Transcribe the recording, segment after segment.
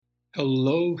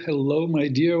Hello, my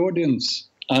dear audience.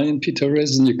 I am Peter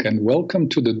Reznik, and welcome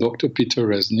to the Dr. Peter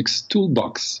Reznik's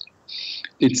Toolbox.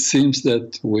 It seems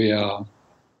that we are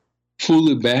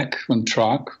fully back on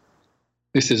track.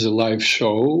 This is a live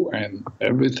show, and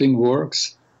everything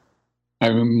works.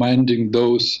 I'm reminding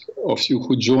those of you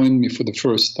who joined me for the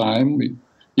first time,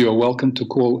 you are welcome to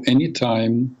call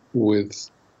anytime with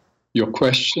your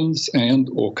questions and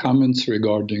or comments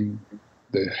regarding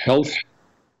the health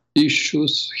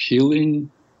issues,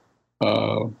 healing,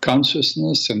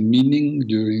 consciousness, and meaning.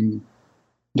 During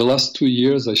the last 2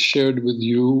 years, I shared with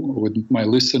you, with my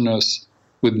listeners,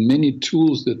 with many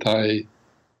tools that I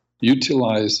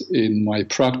utilize in my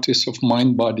practice of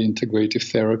mind-body integrative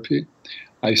therapy.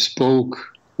 I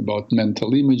spoke about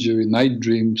mental imagery, night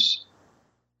dreams,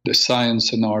 the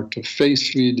science and art of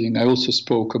face reading. I also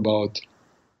spoke about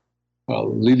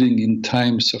living in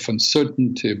times of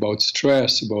uncertainty, about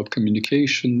stress, about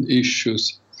communication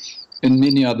issues, and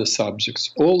many other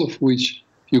subjects, all of which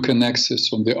you can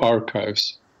access on the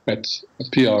archives at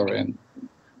PRN.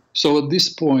 So at this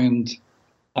point,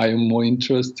 I am more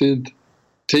interested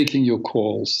taking your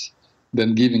calls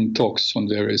than giving talks on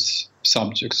various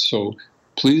subjects. So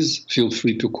please feel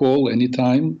free to call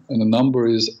anytime, and the number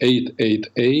is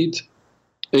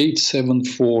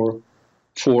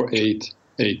 888-874-4888.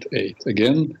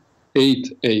 Again,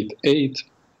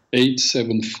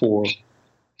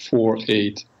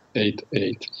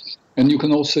 888-874-4888. And you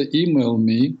can also email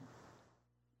me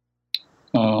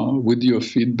with your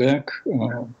feedback,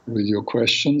 with your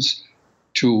questions,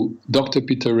 to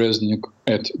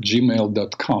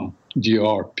drpeterreznik@gmail.com,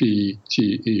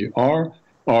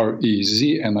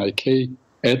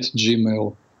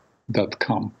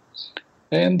 drpeterreznik@gmail.com.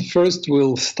 And first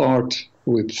we'll start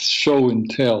with show and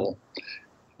tell.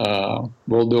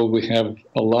 Although we have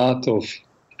a lot of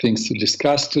things to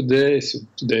discuss today, so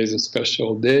today is a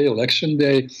special day, election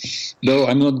day, though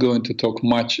I'm not going to talk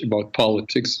much about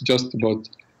politics, just about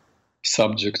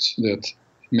subjects that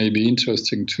may be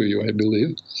interesting to you, I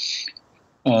believe.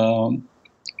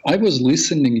 I was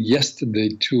listening yesterday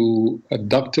to a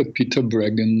Dr. Peter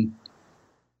Breggin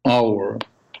Hour,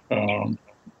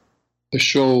 the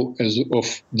show as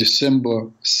of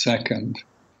December 2nd.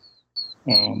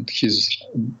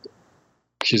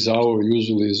 His hour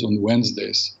usually is on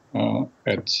Wednesdays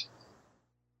at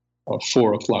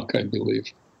 4 o'clock, I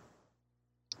believe.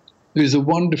 There is a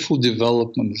wonderful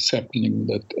development that's happening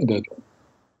that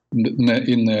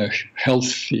in the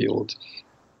health field.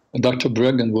 Dr.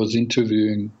 Breggin was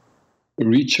interviewing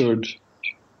Richard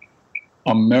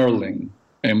Ammerling,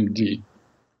 MD,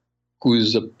 who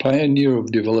is a pioneer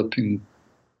of developing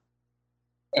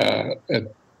a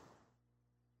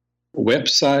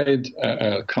website,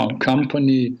 a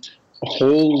company, a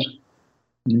whole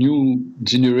new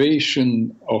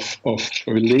generation of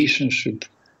relationship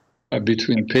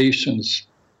between patients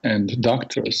and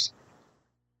doctors.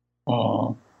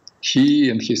 He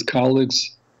and his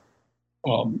colleagues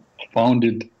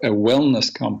founded a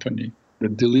wellness company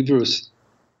that delivers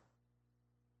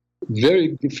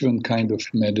very different kind of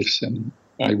medicine.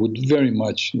 I would very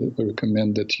much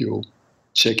recommend that you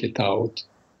check it out.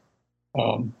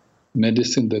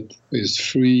 Medicine that is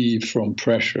free from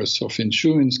pressures of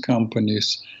insurance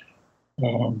companies.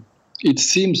 It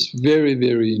seems very,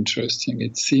 very interesting.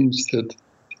 It seems that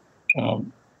I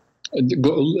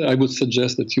would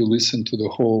suggest that you listen to the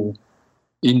whole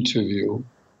interview.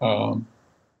 And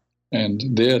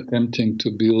they're attempting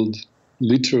to build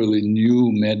literally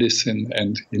new medicine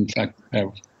and, in fact,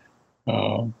 have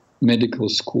medical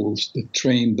schools that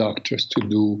train doctors to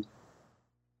do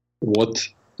what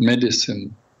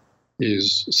medicine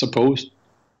is supposed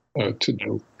to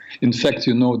do. In fact,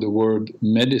 you know, the word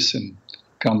medicine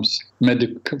comes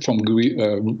from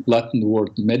Latin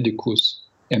word medicus,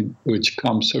 and which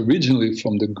comes originally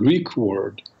from the Greek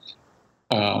word,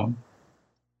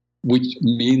 which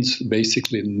means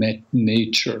basically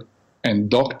nature. And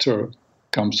doctor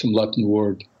comes from Latin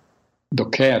word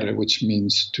docere, which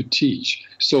means to teach.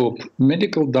 So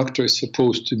medical doctor is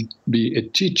supposed to be a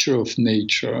teacher of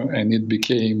nature, and it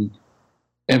became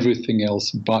everything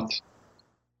else but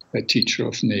a teacher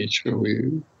of nature.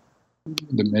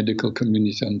 The medical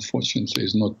community, unfortunately,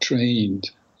 is not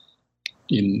trained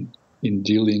in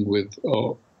dealing with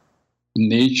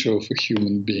nature of a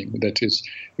human being, that is,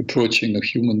 approaching a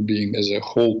human being as a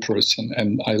whole person.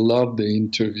 And I love the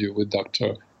interview with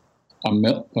Dr.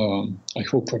 I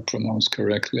hope I pronounced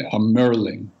correctly,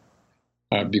 Ammerling,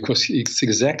 because it's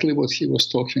exactly what he was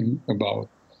talking about.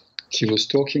 He was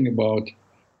talking about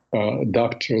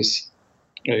doctors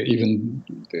even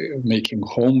making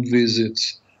home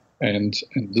visits and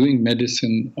doing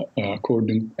medicine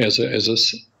according as a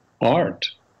art.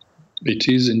 It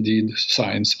is indeed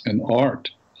science and art,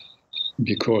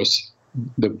 because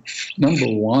the number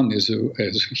one is,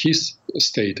 as he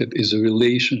stated, is a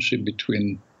relationship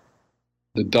between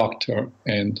the doctor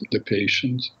and the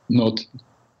patient, not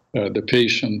the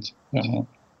patient an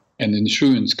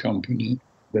insurance company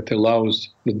that allows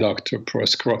the doctor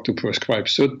to prescribe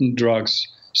certain drugs,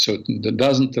 certain that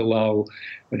doesn't allow,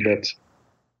 that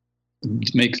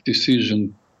makes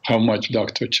decision how much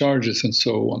doctor charges and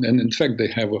so on. And in fact, they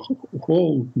have a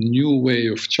whole new way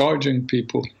of charging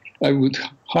people. I would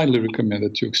highly recommend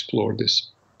that you explore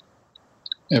this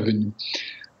avenue.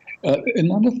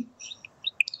 Another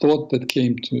thought that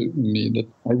came to me that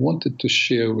I wanted to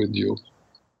share with you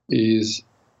is,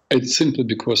 it's simply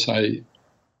because I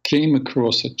came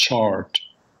across a chart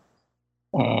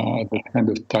that kind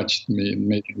of touched me and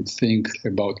made me think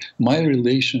about my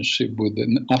relationship with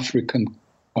an African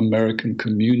American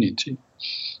community.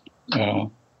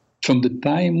 From the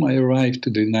time I arrived to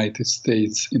the United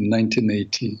States in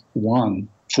 1981,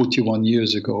 41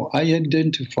 years ago, I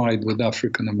identified with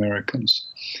African Americans.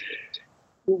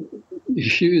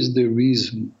 Here is the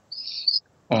reason.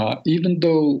 Even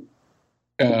though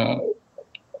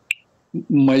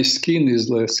my skin is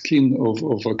the skin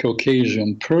of a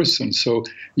Caucasian person, so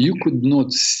you could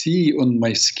not see on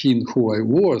my skin who I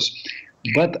was,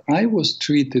 but I was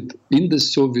treated in the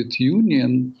Soviet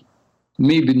Union,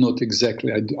 maybe not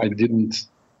exactly, I didn't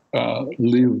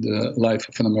live the life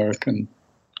of an American,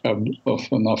 of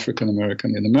an African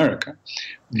American in America,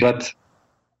 but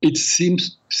it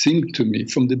seemed to me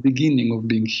from the beginning of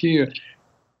being here,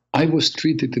 I was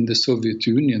treated in the Soviet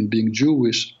Union, being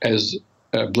Jewish, as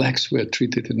blacks were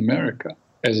treated in America,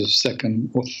 as a second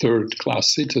or third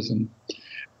class citizen.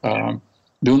 The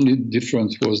only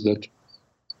difference was that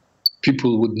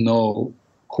people would know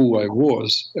who I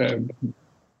was.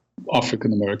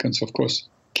 African Americans, of course,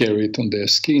 carry it on their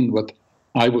skin, but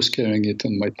I was carrying it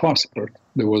on my passport.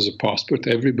 There was a passport.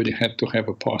 Everybody had to have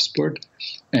a passport.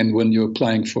 And when you're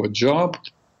applying for a job,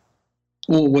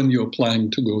 or when you're applying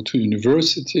to go to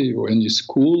university or any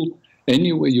school,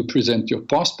 anyway, you present your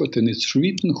passport and it's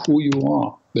written who you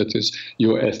are. That is,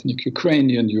 you're ethnic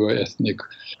Ukrainian, you're ethnic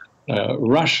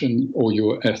Russian, or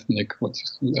you're ethnic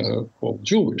what's called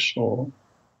Jewish or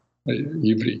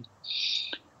Ivri.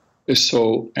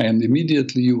 So, and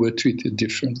immediately you were treated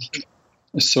differently.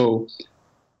 So,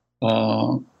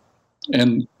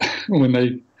 and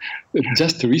when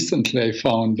just recently I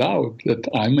found out that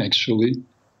I'm actually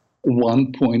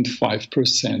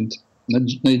 1.5%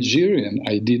 Nigerian.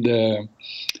 I did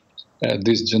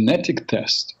this genetic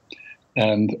test,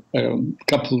 and a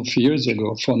couple of years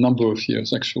ago, for a number of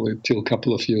years actually, till a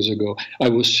couple of years ago, I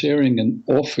was sharing an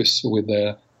office with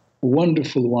a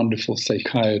wonderful, wonderful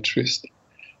psychiatrist.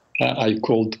 I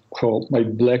called her my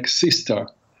black sister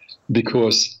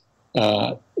because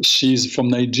she's from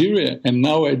Nigeria, and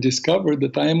now I discovered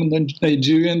that I am a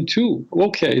Nigerian too.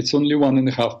 Okay, it's only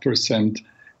 1.5%,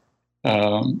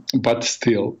 but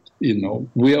still, you know,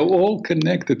 we are all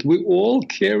connected. We all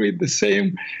carry the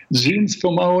same genes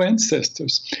from our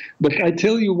ancestors. But I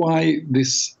tell you why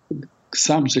this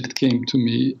subject came to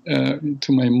me,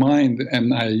 to my mind,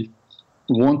 and I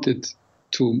wanted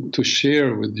to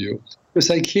share with you, because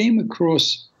I came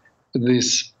across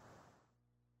this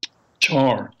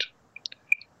chart,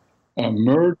 a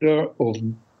murder of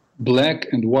black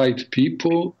and white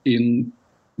people in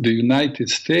the United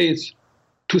States,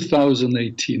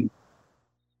 2018.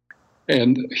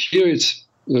 And here it's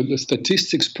the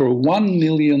statistics per 1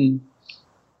 million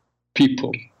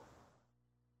people.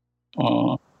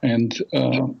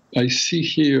 I see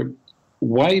here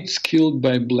whites killed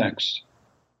by blacks,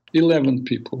 11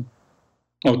 people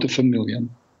out of 1 million.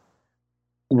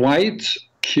 Whites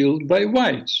killed by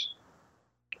whites,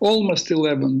 almost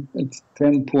 11, it's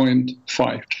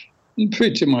 10.5,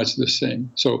 pretty much the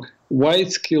same. So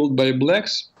whites killed by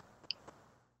blacks,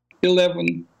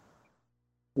 11.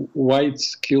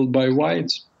 Whites killed by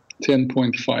whites,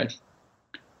 10.5.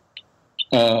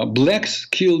 Blacks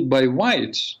killed by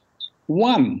whites,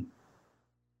 1.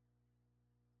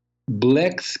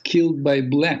 Blacks killed by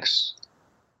blacks,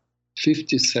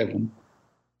 57.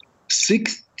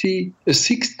 6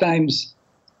 times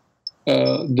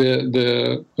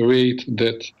the rate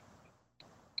that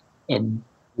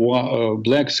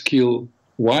blacks kill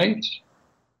whites,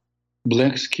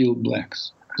 blacks kill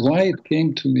blacks. Why it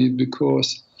came to me?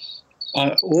 Because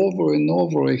over and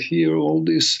over I hear all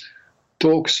these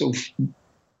talks of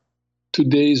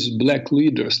today's black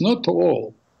leaders, not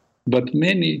all, but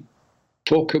many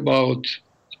talk about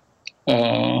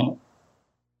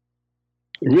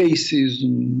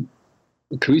racism,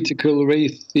 critical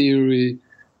race theory,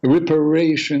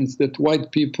 reparations that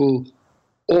white people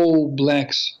owe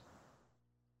blacks.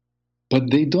 But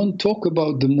they don't talk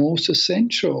about the most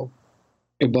essential,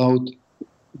 about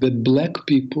that black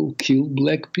people kill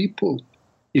black people.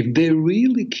 If they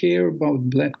really care about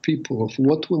black people, of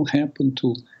what will happen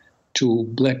to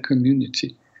black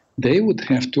community, they would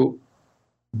have to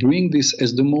bring this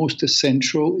as the most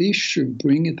essential issue,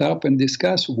 bring it up and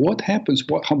discuss what happens,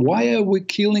 why are we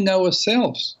killing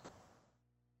ourselves?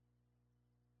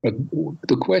 But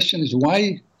the question is,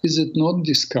 why is it not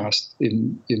discussed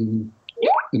in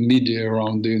the media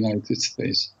around the United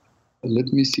States?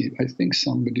 Let me see. I think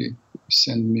somebody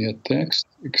sent me a text.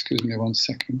 Excuse me 1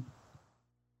 second.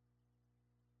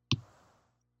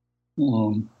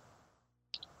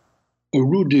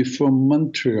 Rudy from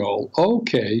Montreal.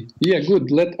 Okay, yeah,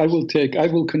 good. I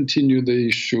will continue the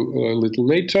issue a little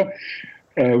later.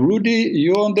 Rudy,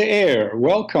 you're on the air.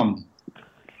 Welcome.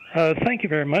 Thank you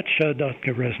very much,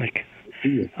 Dr. Reznik.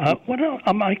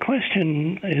 My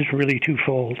question is really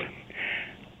twofold.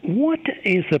 What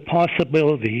is the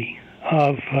possibility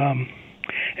of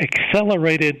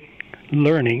accelerated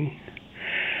learning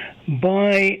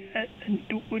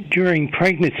during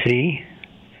pregnancy,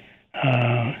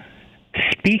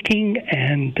 speaking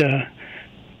and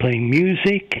playing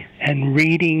music and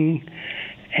reading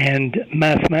and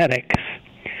mathematics?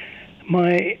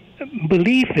 My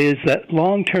belief is that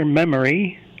long-term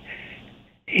memory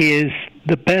is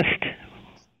the best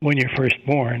when you're first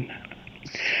born.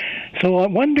 So I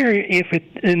wonder if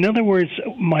in other words,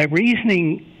 my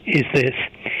reasoning is this.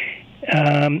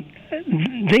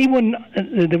 They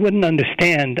wouldn't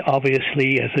understand,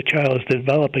 obviously, as the child is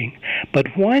developing.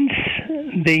 But once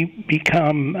they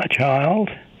become a child,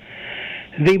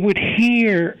 they would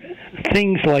hear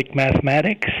things like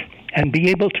mathematics and be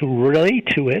able to relate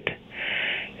to it.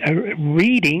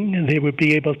 Reading, they would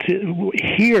be able to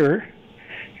hear,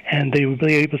 and they would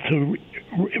be able to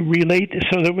relate,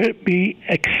 so there would be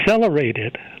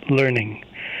accelerated learning.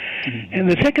 Mm-hmm. And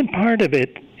the second part of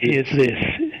it is this.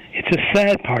 It's a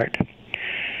sad part.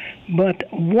 But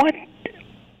what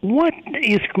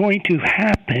is going to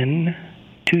happen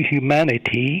to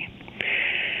humanity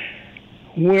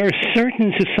where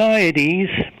certain societies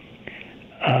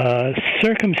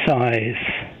circumcise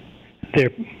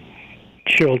their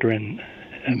children,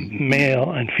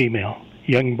 male and female,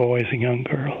 young boys and young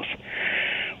girls?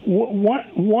 What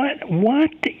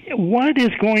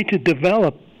is going to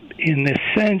develop in the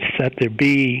sense that there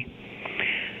be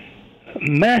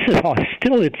massive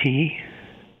hostility?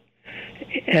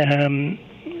 I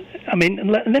mean,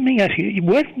 let me ask you,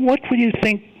 what would you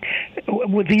think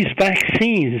with these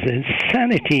vaccines, the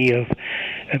insanity of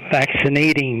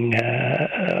vaccinating?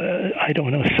 I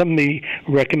don't know. Somebody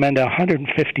recommend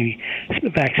 150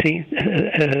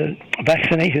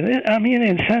 vaccination. I mean,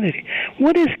 insanity.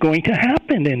 What is going to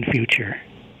happen in future?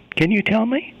 Can you tell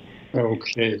me?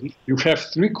 Okay. You have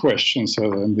three questions, I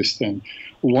understand.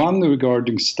 One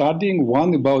regarding studying,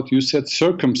 one about, you said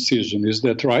circumcision. Is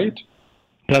that right?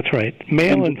 That's right.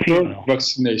 Male and female.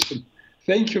 Vaccination.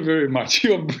 Thank you very much.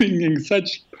 You're bringing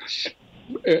such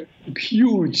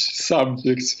huge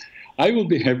subjects. I will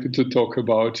be happy to talk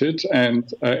about it.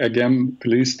 And again,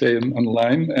 please stay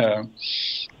online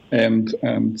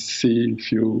and see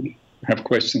if you have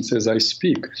questions as I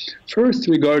speak. First,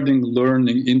 regarding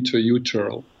learning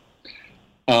intrauteral.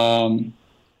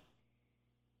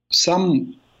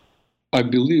 I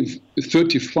believe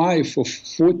 35 or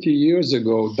 40 years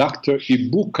ago, Dr.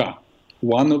 Ibuka,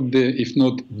 one of the, if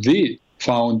not the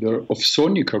founder of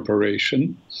Sony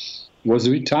Corporation, was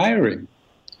retiring.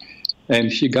 And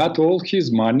he got all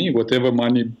his money, whatever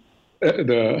money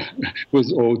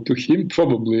was owed to him,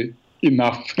 probably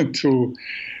enough to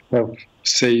have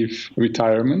safe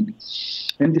retirement,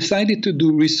 and decided to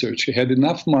do research. He had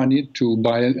enough money to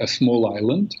buy a small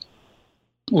island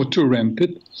or to rent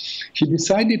it. He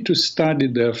decided to study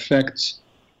the effects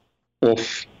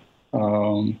of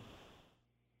the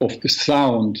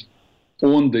sound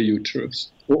on the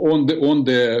uterus, or on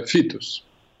the fetus.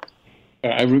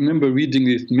 I remember reading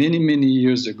it many, many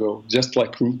years ago, just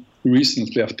like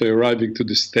recently after arriving to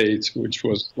the States, which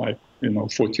was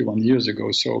 41 years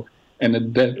ago. So, and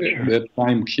at that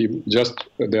time,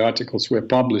 the articles were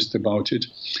published about it.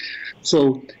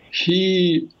 So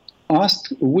he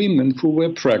asked women who were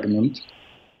pregnant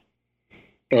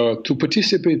to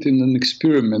participate in an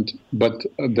experiment, but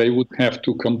they would have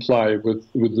to comply with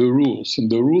the rules. And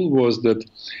the rule was that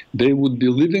they would be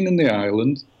living in the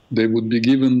island, they would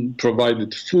be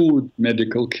provided food,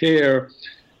 medical care,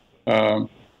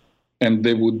 and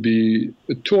they would be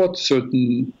taught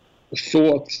certain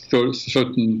thoughts,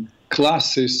 certain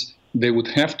classes they would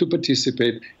have to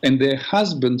participate, and their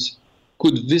husbands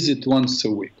could visit once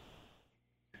a week.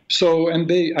 So, and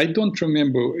I don't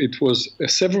remember, it was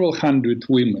several hundred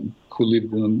women who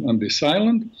lived on this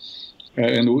island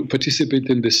and would participate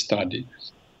in this study.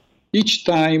 Each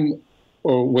time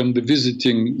or when the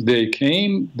visiting day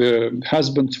came, the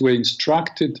husbands were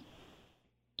instructed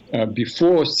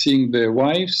before seeing their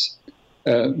wives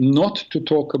not to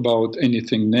talk about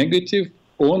anything negative,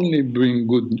 only bring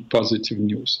good, positive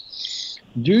news.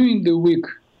 During the week,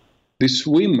 these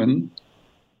women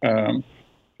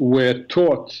were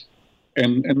taught,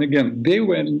 and again, they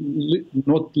were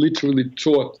not literally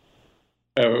taught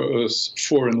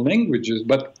foreign languages,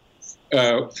 but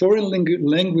foreign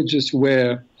languages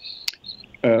were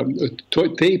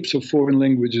tapes of foreign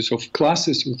languages, of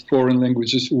classes with foreign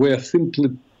languages were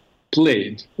simply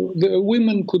played. The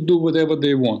women could do whatever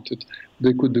they wanted.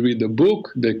 They could read a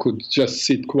book, they could just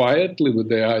sit quietly with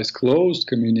their eyes closed,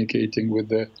 communicating with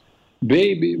the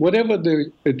baby, whatever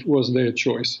it was their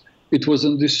choice. It was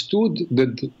understood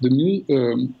that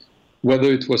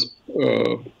whether it was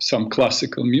some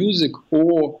classical music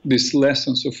or these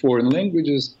lessons of foreign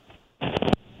languages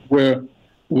were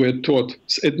taught.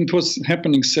 It was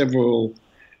happening several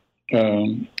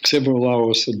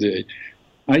hours a day.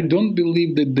 I don't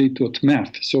believe that they taught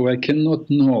math, so I cannot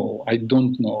know. I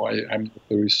don't know. I'm not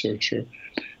a researcher.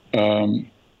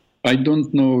 I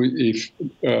don't know if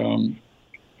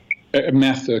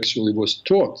math actually was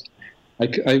taught.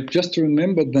 I just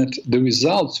remember that the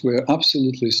results were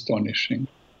absolutely astonishing.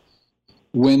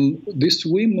 When these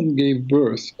women gave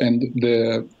birth and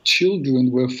the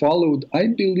children were followed, I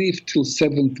believe, till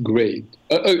 7th grade.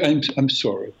 I'm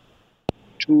sorry,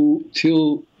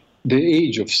 till the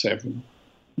age of 7.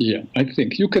 Yeah, I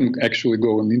think you can actually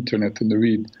go on the internet and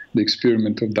read the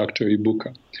experiment of Dr.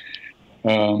 Ibuka.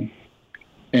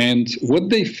 And what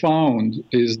they found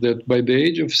is that by the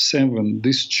age of 7,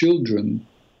 these children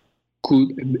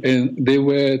they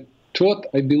were taught,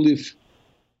 I believe,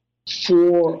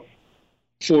 4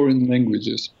 foreign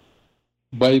languages.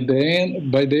 By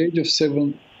the age of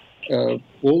 7,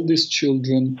 all these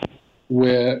children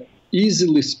were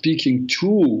easily speaking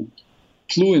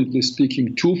fluently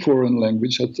speaking 2 foreign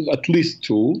languages, at least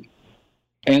 2,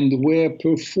 and were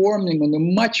performing on a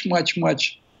much, much,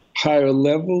 much higher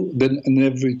level than an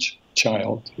average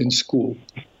child in school.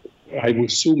 I would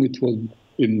assume it was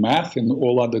in math and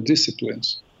all other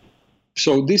disciplines.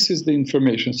 So this is the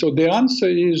information. So the answer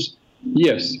is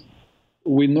yes.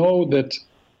 We know that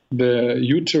the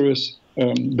uterus,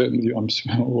 I'm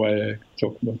sorry why I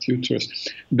talk about uterus,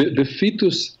 the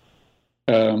fetus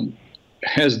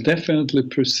has definitely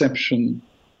perception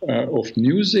of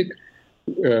music.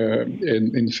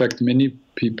 And in fact, many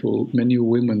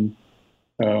women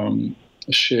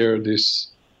share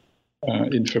this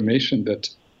information that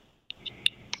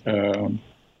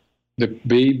the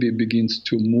baby begins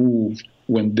to move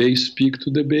when they speak to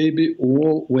the baby,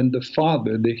 or when they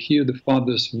hear the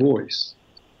father's voice.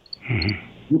 Mm-hmm.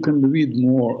 You can read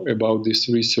more about this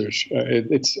research.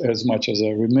 It's as much as I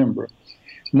remember.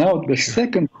 Now, the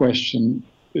second question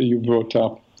you brought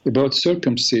up about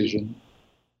circumcision.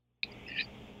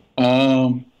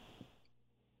 The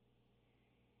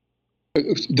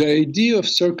idea of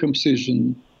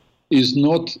circumcision is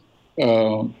not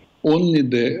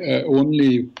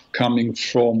only coming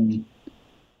from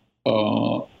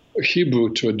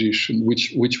Hebrew tradition,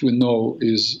 which we know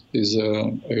is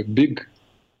a big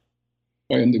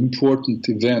and important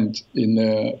event in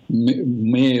a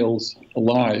male's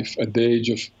life. At the age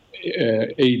of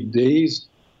 8 days,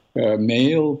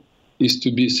 male is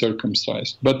to be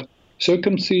circumcised. But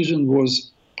circumcision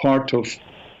was part of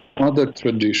other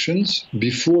traditions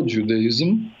before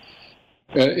Judaism,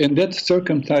 and that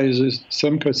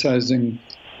circumcising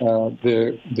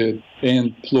the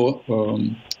end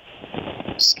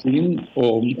skin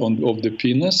of the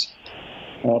penis,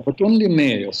 but only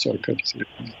male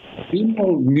circumcision.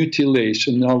 Female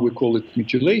mutilation, now we call it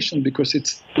mutilation because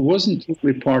it wasn't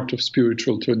really part of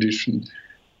spiritual tradition.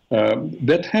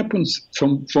 That happens,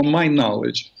 from my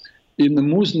knowledge, in the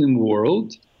Muslim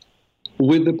world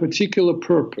with a particular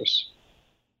purpose,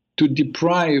 to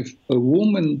deprive a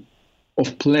woman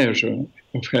of pleasure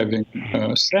of having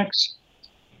sex,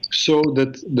 so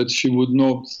that she would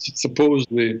not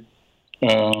supposedly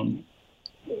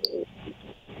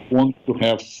want to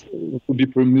be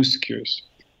promiscuous.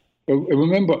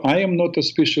 Remember, I am not a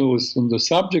specialist on the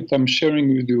subject. I'm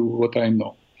sharing with you what I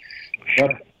know.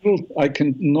 But I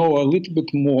can know a little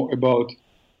bit more about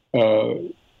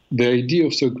the idea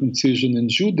of circumcision in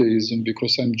Judaism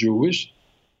because I'm Jewish.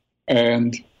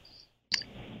 And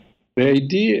the The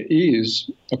idea is,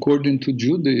 according to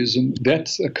Judaism,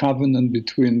 that's a covenant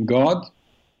between God,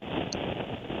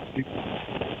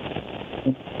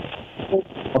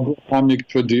 Abrahamic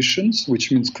traditions,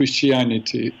 which means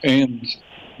Christianity, and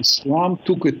Islam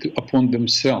took it upon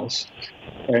themselves.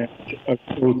 And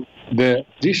so the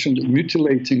tradition of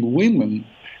mutilating women,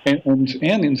 and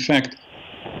in fact,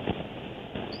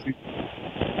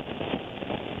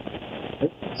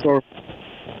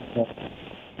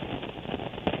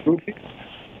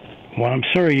 well, I'm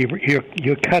sorry,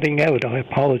 you're cutting out. I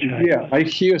apologize. Yeah, I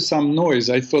hear some noise.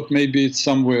 I thought maybe it's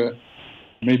somewhere.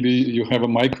 Maybe you have a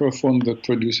microphone that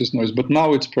produces noise, but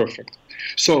now it's perfect.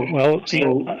 So,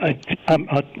 I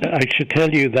should tell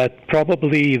you that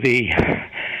probably the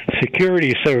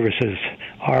security services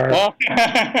are.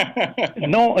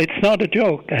 No, it's not a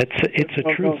joke. It's a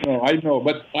truth. No, I know,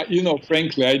 but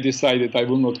frankly, I decided I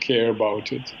will not care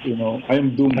about it. I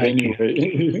am doomed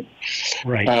anyway.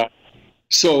 Right.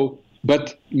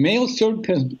 But male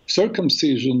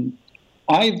circumcision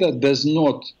either does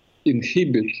not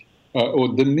inhibit or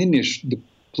diminish the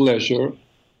pleasure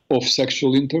of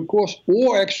sexual intercourse,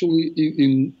 or actually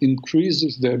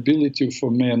increases the ability for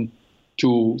men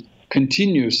to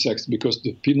continue sex because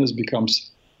the penis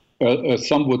becomes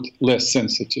somewhat less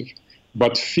sensitive.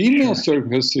 But female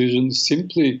circumcision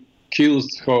simply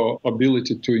kills her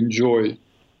ability to enjoy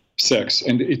sex,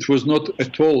 and it was not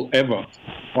at all ever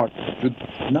part of it.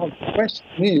 Now the question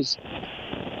is,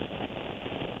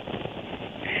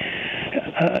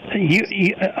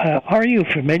 are you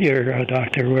familiar,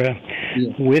 Doctor,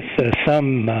 with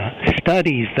some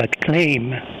studies that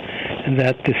claim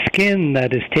that the skin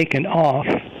that is taken off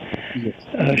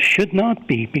should not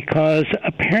be, because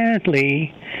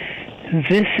apparently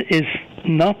this is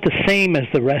not the same as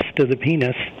the rest of the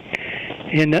penis,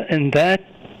 in that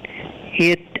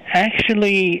it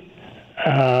actually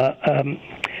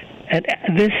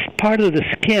this part of the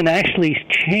skin actually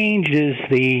changes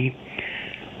the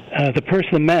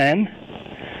person, the man,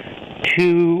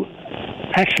 to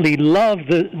actually love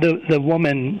the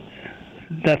woman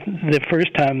that the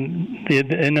first time.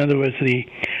 In other words, the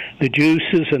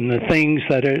juices and the things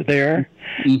that are there,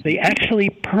 they actually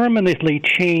permanently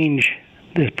change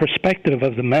the perspective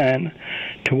of the man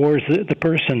towards the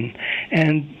person.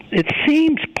 And it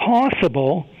seems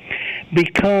possible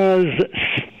because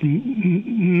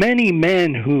many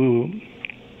men who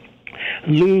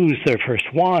lose their first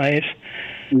wives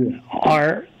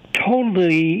are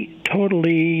totally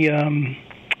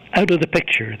out of the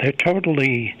picture. They're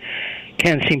totally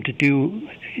can't seem to do,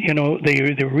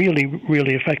 they're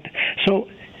really affected. So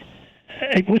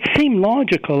it would seem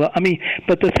logical. I mean,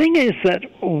 but the thing is that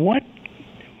what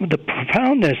the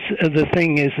profoundness of the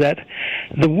thing is that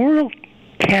the world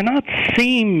cannot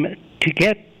seem to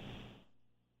get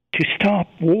to stop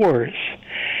wars.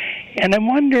 And I'm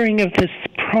wondering if this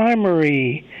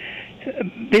primary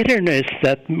bitterness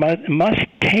that must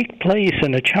take place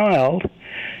in a child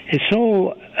is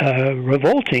so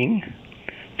revolting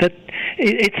that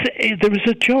there was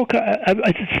a joke.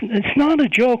 It's not a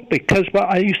joke because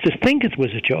I used to think it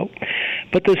was a joke,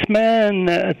 but this man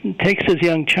takes his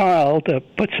young child,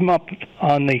 puts him up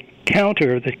on the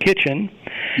counter of the kitchen,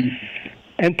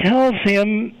 and tells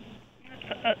him,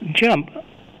 "Jump."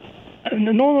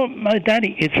 No, my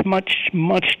daddy, it's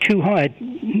much too high.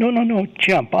 No,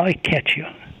 jump. I catch you.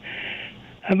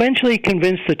 Eventually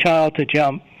convinced the child to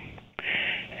jump.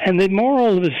 And the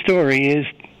moral of the story is,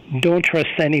 don't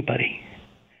trust anybody.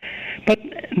 But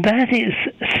that is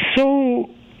so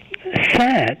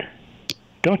sad,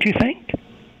 don't you think?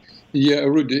 Yeah,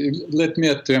 Rudy, let me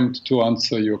attempt to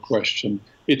answer your question.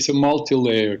 It's a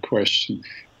multi-layer question.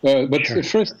 But sure. The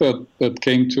first thought that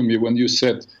came to me when you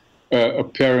said a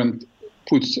parent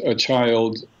puts a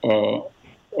child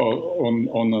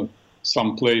on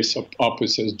some place up, it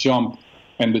says jump,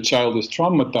 and the child is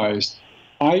traumatized,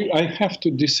 I have to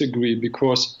disagree,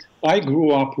 because I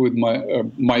grew up with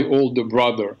my older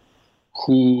brother,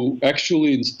 who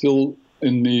actually instilled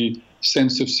in me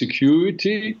sense of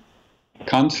security,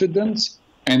 confidence,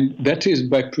 and that is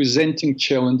by presenting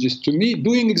challenges to me,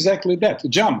 doing exactly that,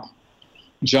 jump,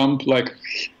 like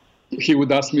he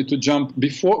would ask me to jump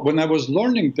before, when I was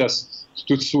learning to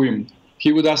swim,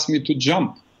 he would ask me to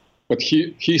jump, but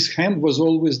his hand was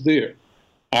always there.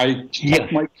 I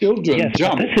taught my children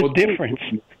jump. That's a difference.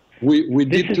 We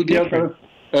did together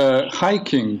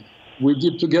hiking. We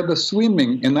did together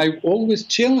swimming, and I always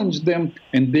challenged them,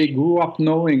 and they grew up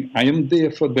knowing I am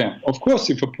there for them. Of course,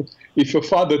 if a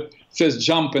father says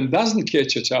jump and doesn't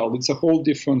catch a child, it's a whole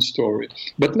different story.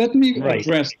 But let me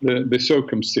address the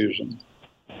circumcision.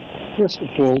 First of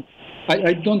all,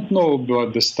 I don't know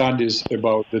about the studies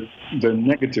about the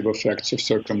negative effects of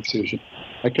circumcision.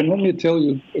 I can only tell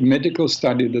you a medical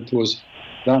study that was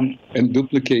done and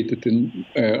duplicated in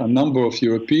a number of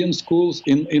European schools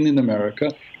in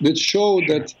America that showed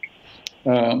that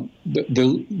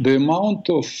the amount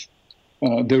of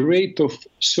the rate of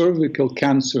cervical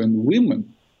cancer in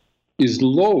women is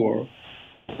lower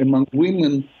among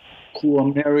women who are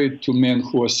married to men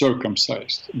who are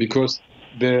circumcised, because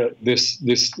this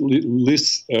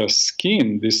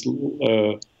skin, this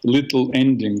little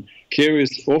ending,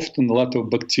 carries often a lot of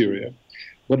bacteria.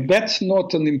 But that's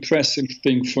not an impressive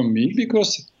thing for me,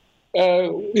 because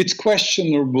it's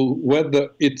questionable whether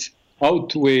it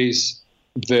outweighs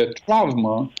the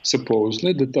trauma,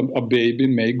 supposedly, that a baby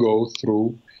may go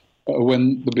through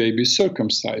when the baby is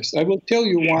circumcised. I will tell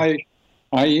you why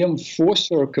I am for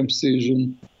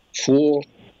circumcision for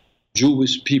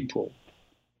Jewish people.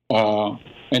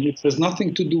 And it has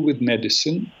nothing to do with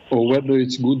medicine or whether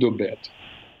it's good or bad.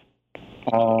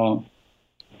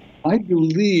 I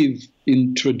believe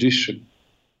in tradition.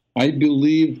 I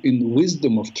believe in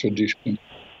wisdom of tradition.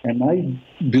 And I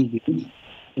believe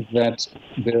that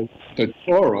the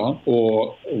Torah,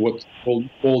 or what's called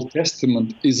Old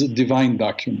Testament, is a divine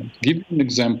document. Give you an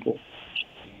example.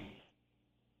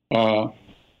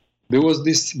 There was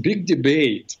this big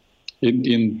debate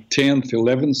in 10th,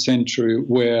 11th century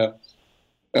where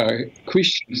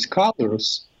Christian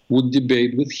scholars would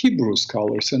debate with Hebrew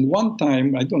scholars. And one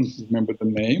time, I don't remember the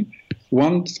name,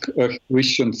 one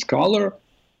Christian scholar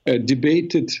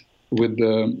debated with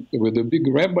a big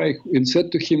rabbi and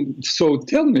said to him, "So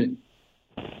tell me,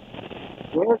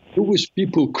 were Jewish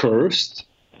people cursed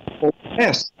or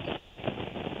blessed?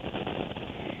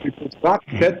 Because God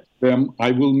said to them,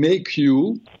 I will make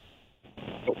you,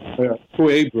 to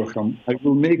Abraham, I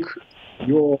will make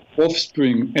your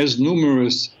offspring as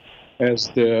numerous as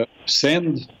the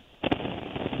sand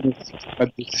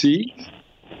at the sea,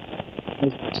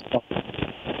 as the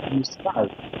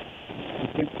stars." You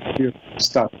can hear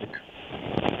static.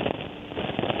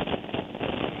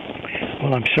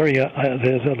 Well, I'm sorry,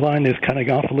 the line is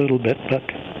cutting off a little bit, but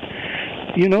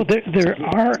you know, there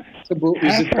are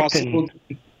Is it possible?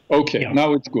 Okay, Yeah.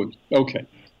 Now it's good. Okay,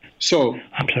 so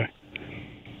I'm sorry.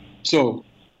 So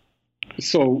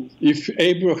if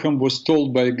Abraham was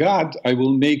told by God, "I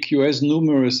will make you as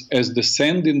numerous as the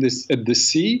sand at the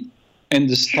sea and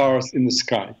the stars in the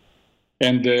sky,"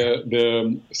 and the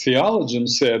theologian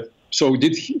said, "So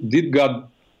did God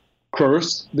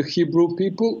curse the Hebrew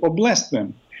people or bless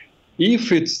them?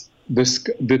 If it's the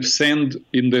sand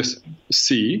in the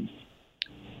sea,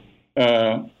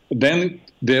 then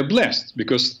they're blessed,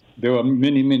 because there are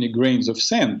many, many grains of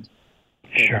sand,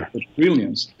 Sure.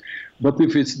 trillions. But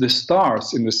if it's the stars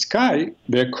in the sky,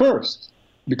 they're cursed.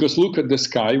 Because look at the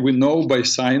sky, we know by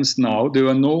science now there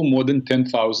are no more than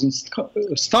 10,000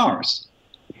 stars."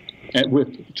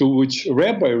 To which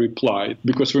Rabbi replied,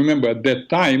 because remember, at that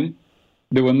time,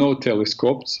 there were no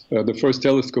telescopes. The first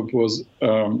telescope was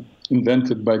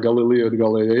invented by Galileo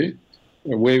Galilei,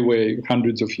 way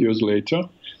hundreds of years later.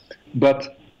 But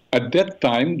at that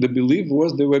time, the belief was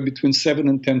there were between 7,000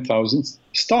 and 10,000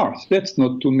 stars. That's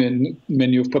not too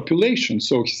many of population.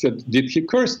 So he said, did he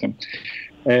curse them?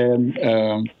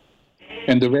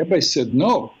 And the rabbi said,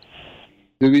 no,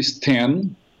 there is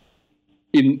 10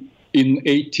 in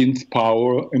 18th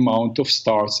power amount of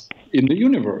stars in the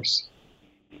universe.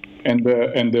 And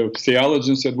the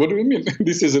theologian said, what do you mean?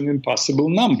 This is an impossible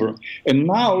number. And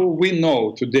now we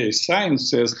know today, science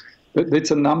says that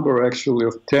it's a number actually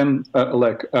of 10,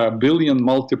 like a billion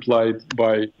multiplied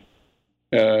by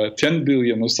 10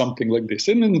 billion or something like this,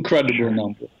 an incredible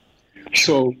number.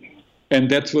 So, and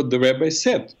that's what the rabbi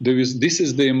said. This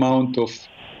is the amount of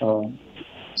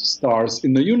stars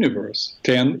in the universe,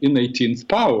 10 in 18th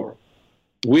power.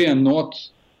 We are not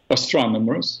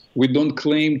astronomers. We don't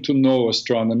claim to know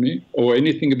astronomy or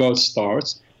anything about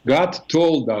stars. God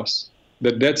told us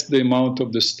that that's the amount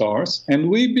of the stars, and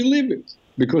we believe it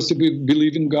because we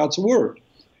believe in God's word.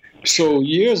 So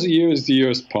years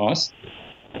passed,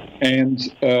 and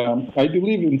I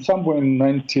believe in somewhere in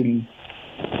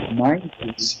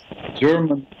 1990s,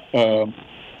 German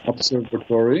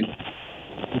observatory,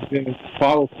 with a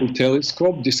powerful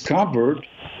telescope, discovered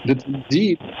that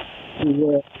indeed there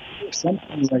were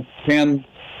something like 10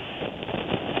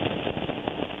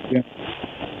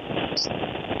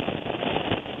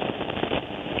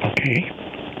 Okay.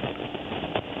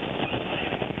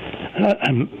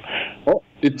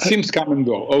 It seems come and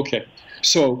go. Okay.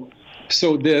 So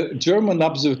the German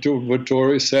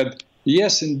observatory said,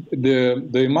 yes,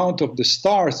 the amount of the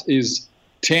stars is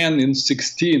 10 in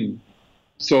 16.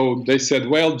 So they said,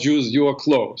 well, Jews, you are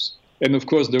close. And of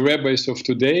course, the rabbis of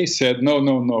today said, no,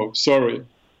 no, no, sorry,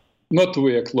 not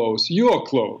wear clothes, your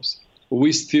clothes.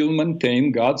 We still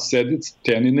maintain God said it's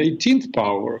 10 in 18th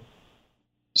power.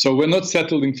 So we're not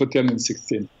settling for 10 in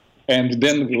 16th. And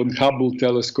then when Hubble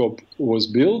telescope was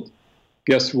built,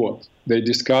 guess what? They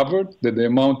discovered that the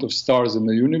amount of stars in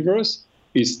the universe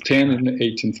is 10 in the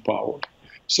 18th power.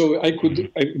 So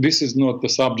this is not the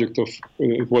subject of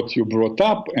what you brought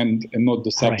up and not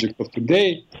the subject of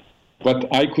today,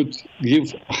 but I could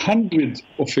give hundreds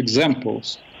of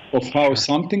examples of how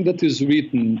something that is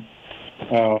written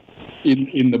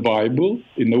in the Bible,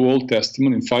 in the Old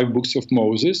Testament, in 5 books of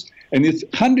Moses, and it's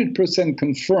 100%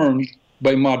 confirmed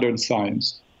by modern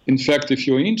science. In fact, if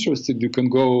you're interested, you can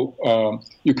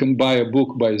you can buy a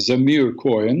book by Zamir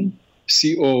Cohen,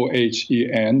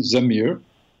 C-O-H-E-N, Zamir,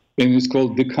 and it's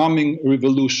called The Coming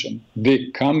Revolution,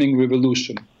 The Coming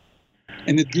Revolution.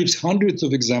 And it gives hundreds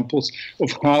of examples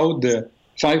of how the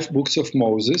 5 books of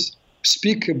Moses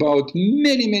speak about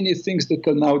many, many things that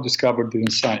are now discovered in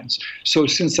science. So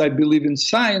since I believe in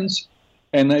science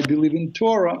and I believe in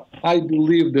Torah, I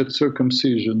believe that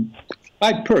circumcision,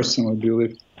 I personally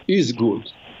believe, is good.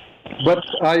 But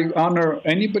I honor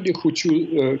anybody who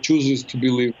chooses to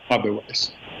believe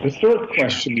otherwise. The third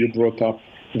question you brought up,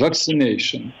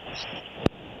 vaccination.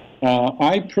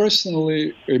 I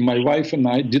personally, my wife and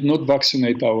I, did not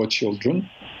vaccinate our children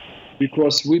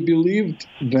because we believed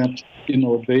that,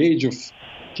 the age of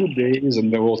 2 days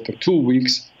and after 2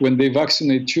 weeks, when they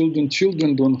vaccinate children,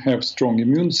 children don't have strong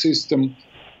immune system,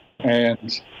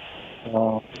 and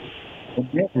on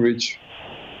average,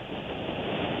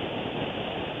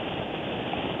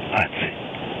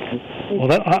 well,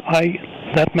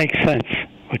 that makes sense.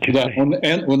 What you say.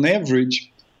 On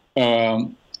average,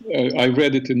 I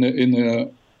read it in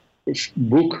a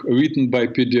book written by a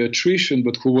pediatrician,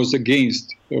 but who was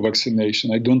against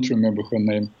vaccination. I don't remember her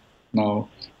name now.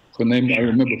 Her name, I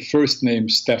remember first name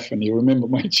Stephanie. I remember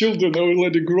my children are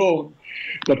already grown,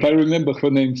 but I remember her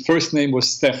name. First name was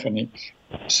Stephanie.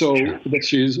 So that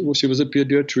she was a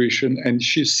pediatrician, and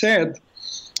she said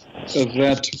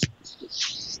that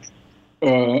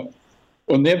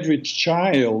on average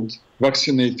child,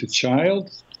 vaccinated child,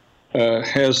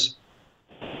 has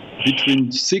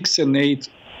between 6 and 8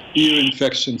 ear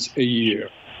infections a year.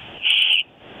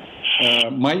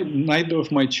 Neither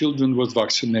of my children was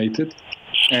vaccinated,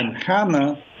 and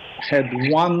Hannah had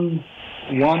one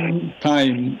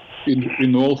time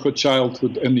in all her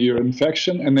childhood an ear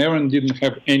infection, and Aaron didn't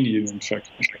have any ear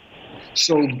infection.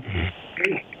 So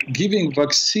giving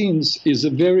vaccines is a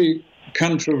very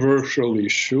controversial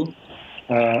issue,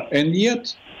 and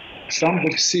yet some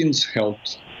vaccines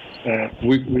helped.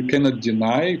 We cannot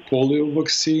deny polio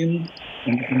vaccine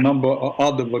and a number of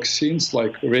other vaccines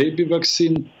like rabies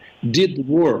vaccine did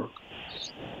work.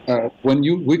 But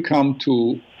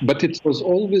it was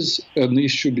always an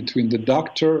issue between the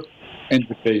doctor and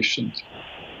the patient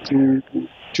to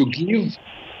give.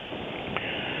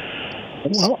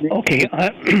 Well, okay, I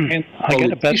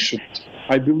get a better.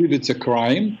 I believe it's a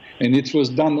crime, and it was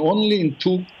done only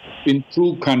in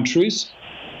two countries,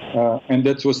 and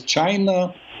that was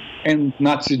China and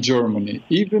Nazi Germany.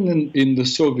 Even in the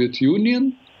Soviet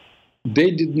Union,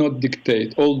 they did not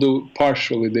dictate, although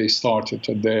partially they started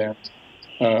at the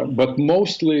end. But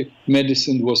mostly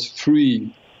medicine was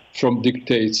free from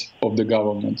dictates of the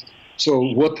government. So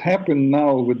what happened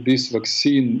now with this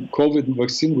vaccine, COVID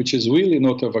vaccine, which is really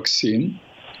not a vaccine,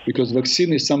 because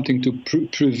vaccine is something to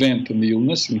prevent an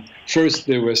illness. And first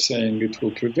they were saying it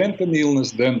will prevent an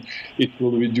illness, then it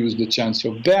will reduce the chance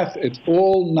of death. It's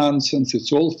all nonsense.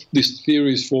 It's all this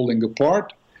theory is falling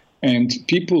apart. And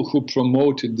people who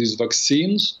promoted these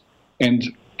vaccines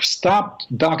and stopped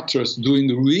doctors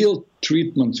doing real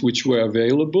treatments which were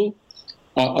available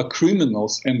are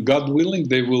criminals. And God willing,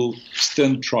 they will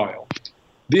stand trial.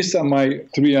 These are my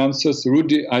 3 answers.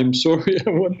 Rudy, I'm sorry.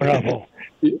 Bravo.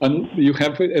 You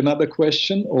have another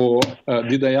question, or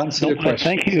did I answer your question?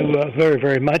 Thank you very,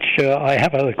 very much. I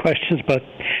have other questions, but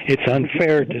it's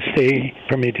unfair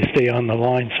for me to stay on the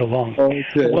line so long.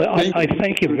 Okay. Well, I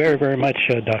thank you very, very much,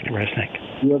 Dr. Resnick.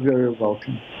 You are very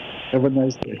welcome. Have a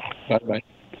nice day. Bye-bye.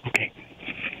 Okay.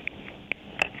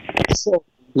 So,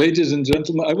 ladies and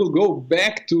gentlemen, I will go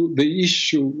back to the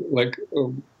issue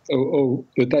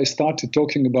that I started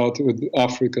talking about with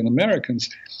African Americans.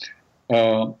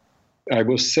 I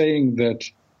was saying that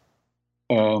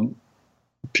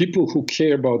people who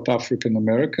care about African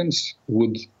Americans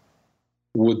would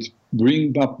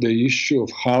bring up the issue of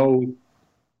how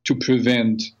to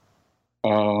prevent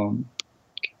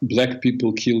black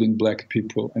people killing black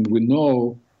people. And we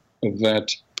know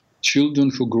that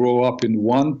children who grow up in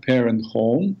one-parent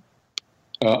home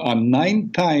are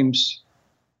 9 times,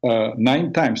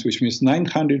 which means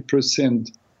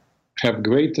 900% have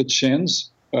greater chance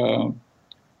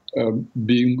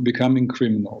becoming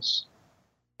criminals.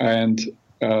 And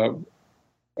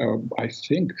I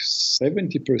think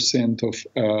 70% of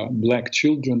black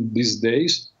children these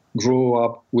days grow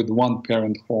up with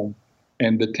one-parent home.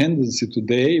 And the tendency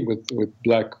today with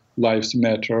Black Lives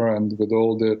Matter and with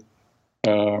all the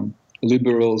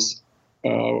liberals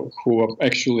who are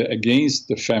actually against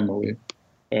the family,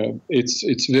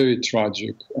 it's very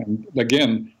tragic. And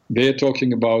again, they're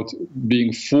talking about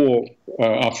being for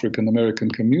African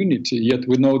American community, yet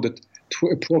we know that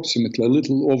approximately a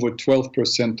little over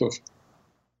 12% of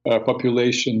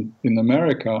population in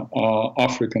America are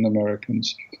African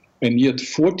Americans, and yet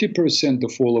 40%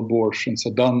 of all abortions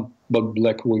are done by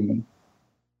black women.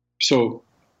 So,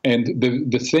 and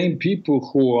the same people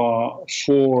who are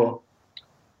for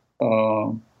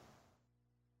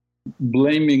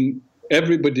blaming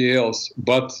everybody else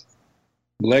but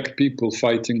black people,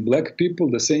 fighting black people,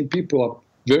 the same people are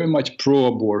very much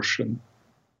pro-abortion.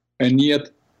 And yet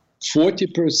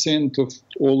 40% of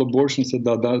all abortions are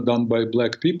done by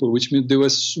black people, which means there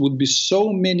would be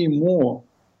so many more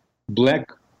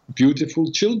black,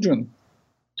 beautiful children.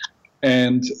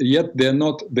 And yet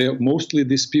mostly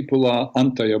these people are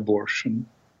anti-abortion.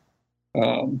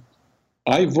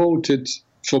 I voted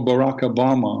for Barack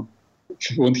Obama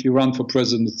when he ran for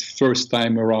president the first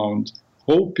time around,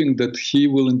 hoping that he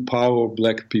will empower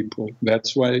black people.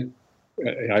 That's why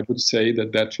I would say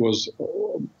that was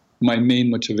my main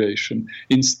motivation.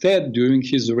 Instead, during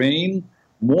his reign,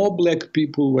 more black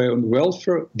people were on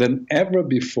welfare than ever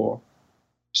before.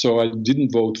 So I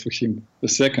didn't vote for him the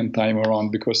second time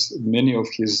around because many of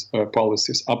his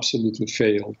policies absolutely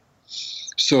failed.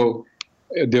 So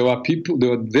there are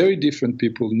very different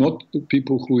people, not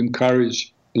people who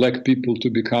encourage black people to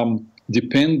become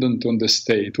dependent on the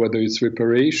state, whether it's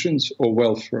reparations or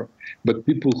welfare, but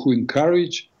people who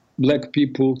encourage black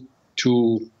people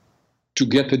to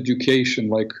get education,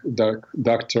 like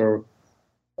Dr.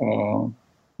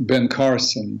 Ben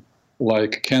Carson,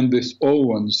 like Candace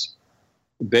Owens.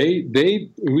 They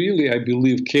really, I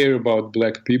believe, care about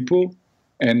black people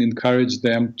and encourage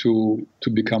them to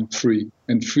become free.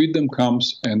 And freedom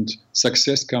comes and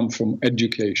success comes from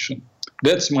education.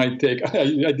 That's my take.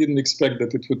 I didn't expect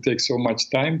that it would take so much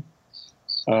time,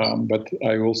 but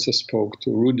I also spoke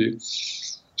to Rudy.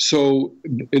 So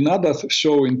another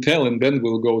show and tell, and then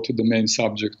we'll go to the main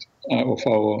subject of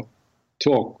our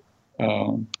talk.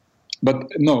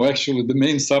 But no, actually, the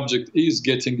main subject is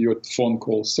getting your phone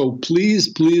calls. So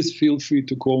please feel free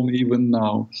to call me even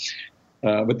now.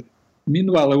 But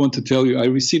meanwhile, I want to tell you, I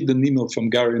received an email from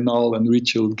Gary Null and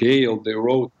Richard Gale. They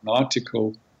wrote an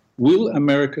article, Will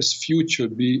America's Future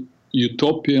Be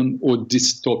Utopian or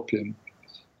Dystopian?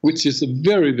 Which is a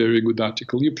very, very good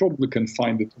article. You probably can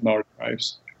find it in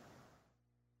archives.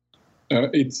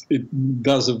 It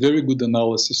does a very good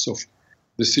analysis of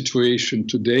the situation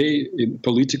today, in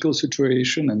political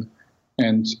situation,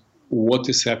 and what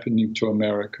is happening to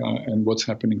America and what's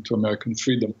happening to American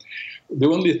freedom. The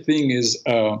only thing is,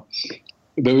 the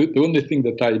only thing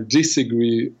that I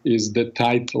disagree is the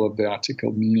title of the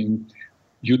article, meaning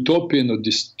utopian or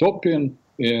dystopian.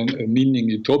 And meaning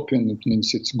utopian, it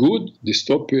means it's good.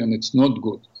 Dystopian, it's not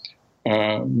good.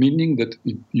 Meaning that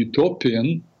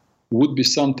utopian would be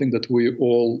something that we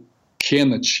all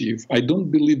can achieve. I don't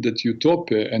believe that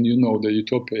utopia, and you know the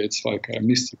utopia, it's like a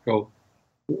mystical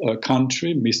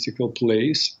country, mystical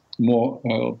place,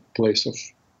 more place of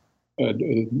a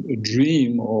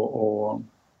dream or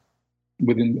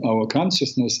within our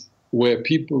consciousness where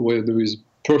there is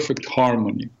perfect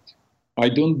harmony. I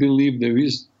don't believe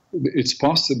it's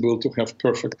possible to have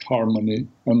perfect harmony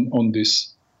on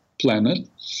this planet.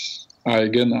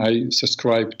 I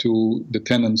subscribe to the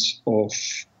tenets of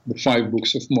the 5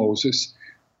 books of Moses,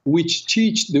 which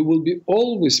teach there will be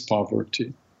always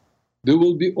poverty. There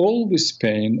will be always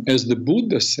pain. As the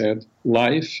Buddha said,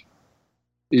 life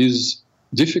is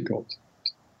difficult.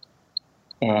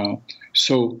 And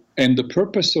the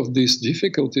purpose of these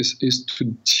difficulties is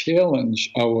to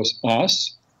challenge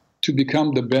us to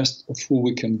become the best of who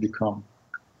we can become.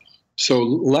 So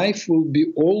life will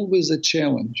be always a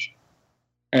challenge.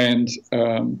 And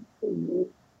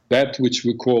that which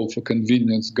we call for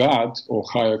convenience God or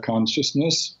higher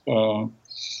consciousness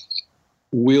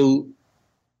will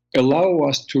allow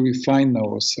us to refine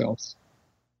ourselves.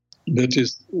 That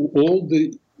is, all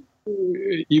the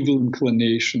evil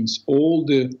inclinations, all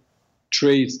the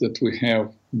traits that we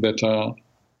have that are,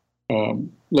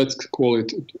 let's call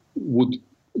it, would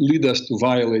lead us to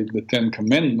violate the 10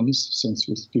 Commandments, since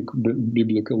we speak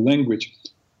biblical language,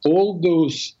 all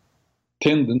those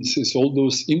tendencies, all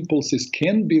those impulses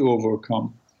can be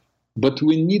overcome, but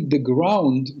we need the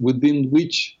ground within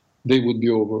which they would be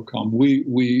overcome.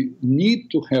 We need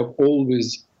to have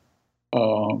always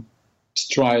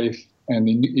strife and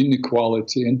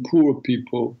inequality and poor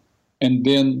people, and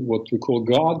then what we call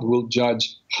God will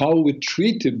judge how we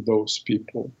treated those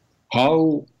people,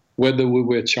 whether we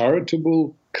were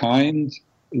charitable, kind,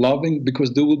 loving,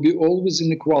 because there will be always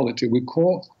inequality. We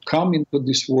come into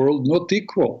this world not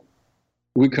equal.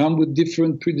 We come with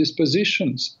different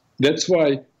predispositions. That's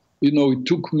why, it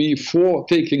took me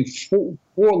taking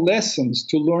four lessons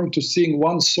to learn to sing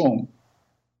one song.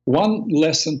 One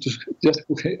lesson to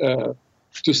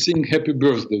sing Happy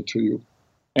Birthday to You.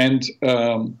 And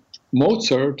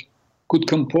Mozart could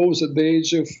compose at the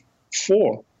age of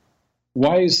 4.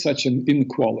 Why is such an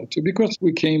inequality? Because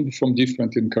we came from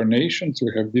different incarnations,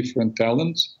 we have different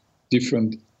talents,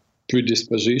 different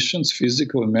predispositions,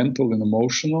 physical and mental and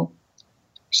emotional.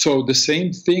 So the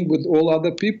same thing with all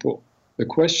other people. The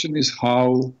question is,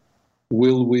 how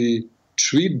will we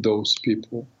treat those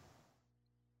people?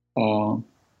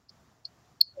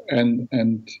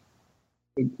 And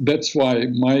that's why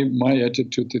my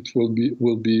attitude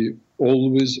will be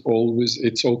always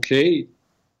it's okay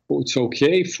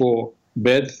for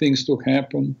bad things to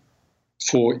happen,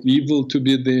 for evil to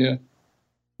be there,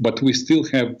 but we still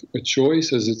have a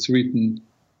choice, as it's written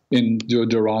in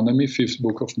Deuteronomy, 5th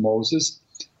book of Moses.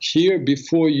 Here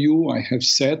before you I have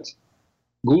set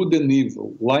good and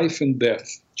evil, life and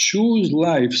death. Choose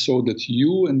life so that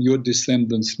you and your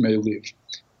descendants may live.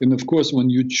 And of course, when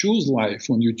you choose life,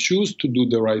 when you choose to do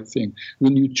the right thing,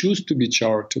 when you choose to be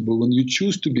charitable, when you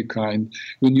choose to be kind,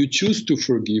 when you choose to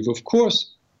forgive, of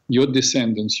course, your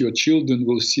descendants, your children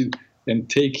will see and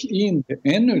take in the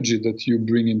energy that you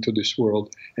bring into this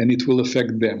world, and it will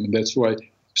affect them. And that's why,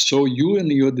 so you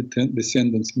and your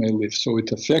descendants may live. So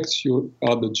it affects your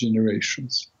other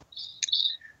generations.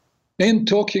 And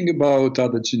talking about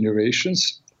other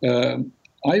generations,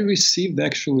 I received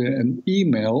actually an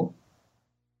email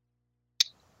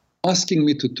asking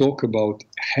me to talk about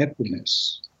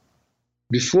happiness.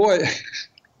 Before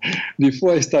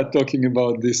I start talking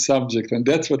about this subject, and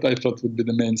that's what I thought would be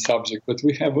the main subject, but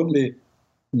we have only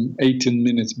 18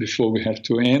 minutes before we have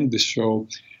to end the show,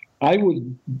 I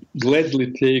would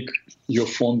gladly take your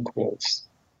phone calls.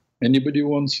 Anybody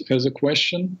has a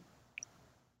question?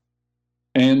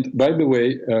 And by the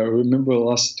way, remember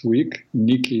last week,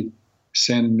 Nikki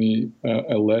sent me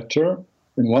a letter,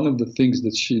 and one of the things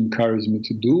that she encouraged me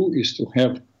to do is to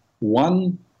have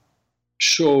one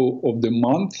show of the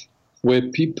month where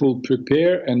people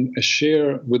prepare and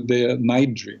share with their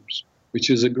night dreams, which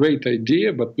is a great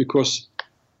idea, but because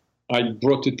I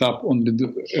brought it up on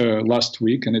the last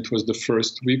week, and it was the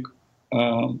first week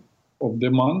of the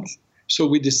month, so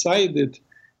we decided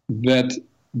that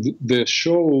the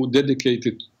show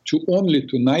dedicated only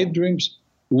to night dreams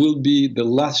will be the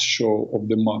last show of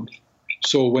the month.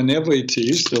 So whenever it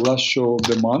is, the last show of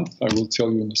the month, I will tell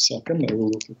you in a second, I will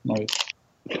look at my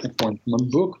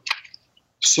appointment book.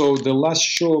 So the last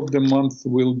show of the month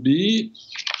will be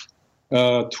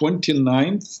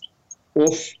 29th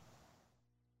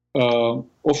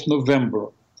of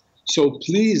November. So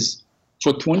please,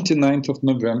 for 29th of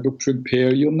November,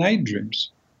 prepare your night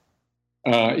dreams.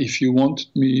 If you want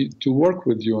me to work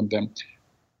with you on them.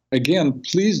 Again,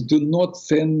 please do not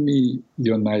send me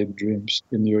your night dreams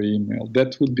in your email.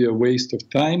 That would be a waste of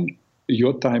time,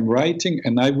 your time writing,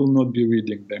 and I will not be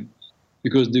reading them.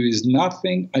 Because there is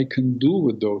nothing I can do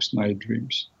with those night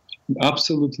dreams.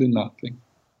 Absolutely nothing.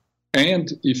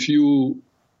 And if you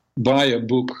buy a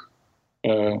book,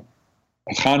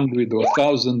 100 or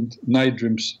 1,000 night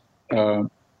dreams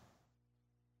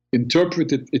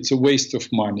interpreted, it's a waste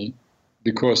of money.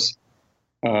 Because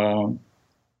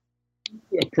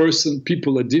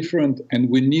people are different,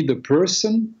 and we need a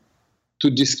person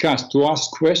to discuss, to ask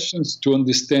questions, to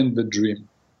understand the dream.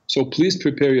 So please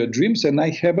prepare your dreams, and I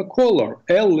have a caller.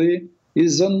 Ellie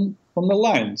is on the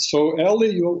line. So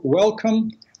Ellie, you're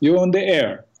welcome. You're on the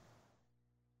air.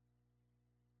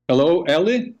 Hello,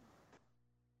 Ellie?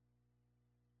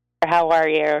 How are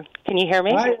you? Can you hear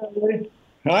me? Hi, Ellie.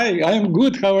 Hi, I am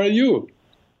good. How are you?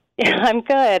 I'm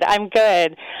good. I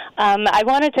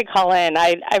wanted to call in.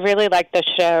 I really like the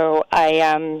show.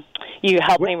 You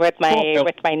helped me with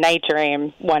my night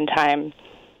dream one time.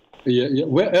 Yeah.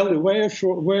 Ellie, where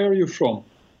are you from?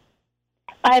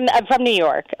 I'm from New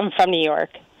York.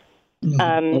 Okay.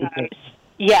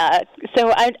 Yeah.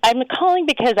 So I'm calling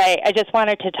because I just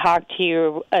wanted to talk to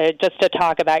you, just to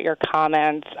talk about your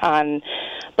comments on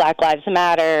Black Lives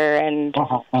Matter and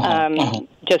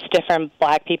just different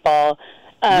Black people.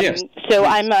 Yes. So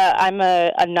I'm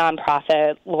a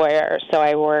nonprofit lawyer, so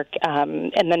I work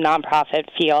in the nonprofit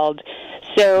field.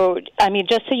 So, I mean,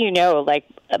 just so you know, like,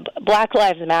 Black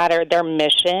Lives Matter, their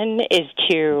mission is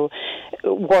to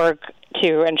work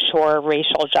to ensure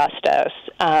racial justice.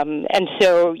 And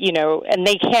so, you know, and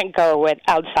they can't go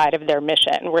outside of their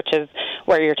mission, which is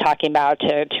where you're talking about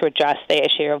to address the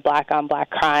issue of black-on-black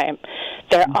crime.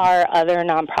 There are other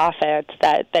nonprofits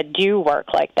that do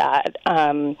work like that.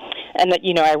 And that,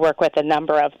 you know, I work with a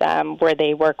number of them where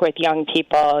they work with young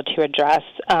people to address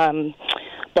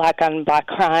black-on-black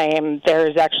crime.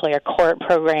 There's actually a court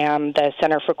program, the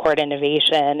Center for Court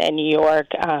Innovation in New York,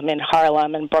 in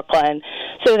Harlem and Brooklyn.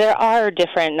 So there are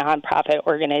different nonprofit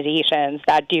organizations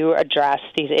that do address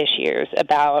these issues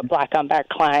about black-on-black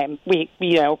crime. You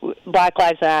know, Black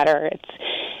Lives Matter.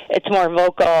 It's more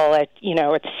vocal.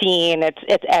 It's seen.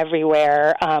 It's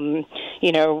everywhere.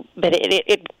 You know, but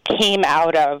it came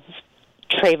out of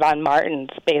Trayvon Martin's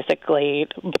basically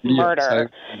murder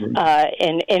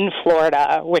in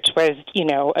Florida, which was, you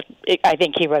know, I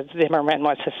think Zimmerman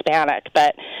was Hispanic,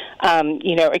 but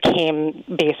you know, it came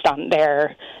based on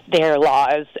their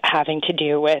laws having to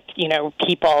do with, you know,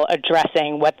 people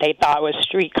addressing what they thought was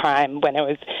street crime when it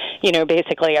was, you know,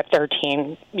 basically a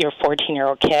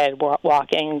 14-year-old kid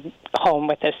walking home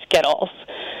with his Skittles.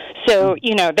 So,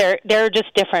 you know, there are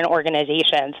just different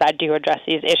organizations that do address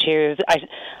these issues.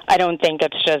 I don't think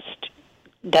it's just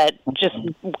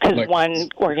because one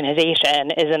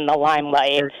organization is in the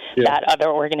limelight that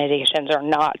other organizations are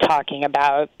not talking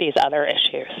about these other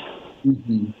issues.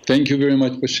 Mm-hmm. Thank you very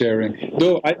much for sharing.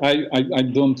 Though I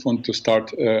don't want to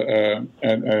start a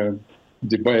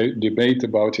debate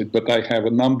about it, but I have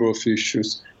a number of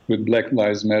issues with Black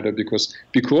Lives Matter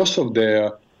because of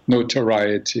their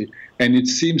notoriety. And it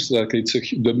seems like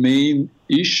the main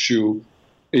issue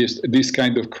is this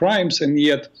kind of crimes, and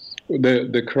yet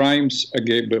the crimes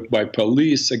by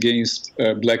police against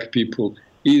black people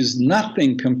is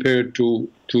nothing compared to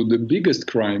the biggest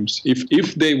crimes.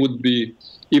 If there would be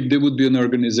an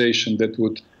organization that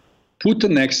would put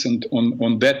an accent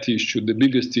on that issue, the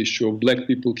biggest issue of black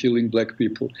people killing black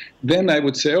people, then I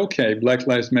would say, okay, Black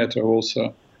Lives Matter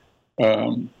also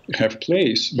have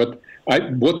place. But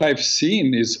what I've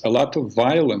seen is a lot of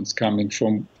violence coming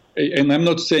from, and I'm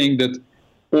not saying that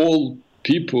all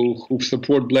people who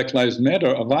support Black Lives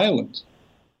Matter are violent,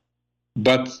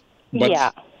 but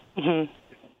yeah. Mm-hmm.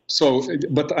 So,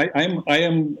 but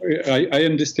I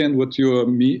understand what you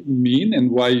mean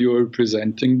and why you're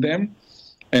representing them,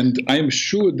 and I'm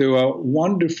sure there are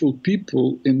wonderful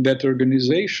people in that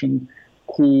organization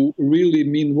who really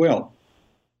mean well.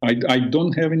 I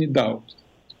don't have any doubt.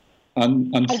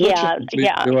 Unfortunately,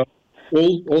 there are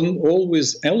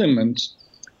always elements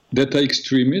that are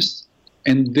extremists,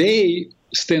 and they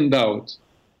stand out.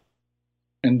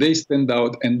 And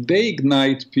they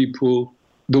ignite people,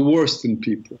 the worst in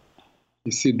people.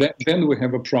 You see, then we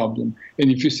have a problem.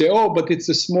 And if you say, oh, but it's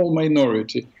a small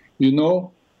minority, you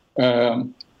know,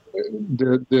 the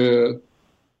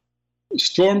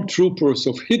stormtroopers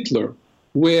of Hitler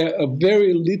were a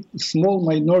very small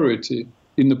minority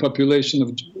in the population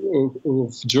of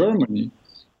Germany,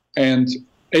 and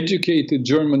educated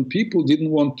German people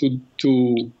didn't want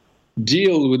to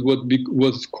deal with what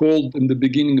was called in the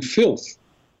beginning filth,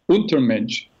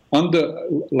 Untermensch,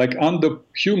 under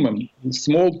human,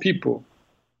 small people.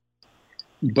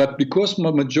 But because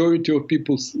the majority of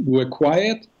people were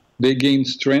quiet, they gained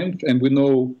strength, and we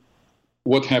know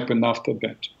what happened after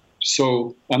that.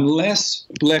 So unless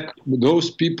those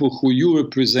people who you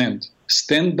represent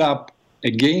stand up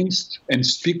against and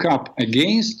speak up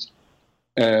against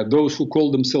those who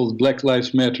call themselves Black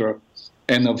Lives Matter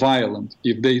and are violent,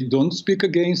 if they don't speak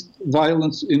against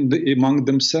violence among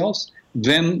themselves,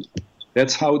 then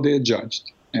that's how they're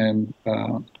judged. And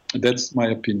that's my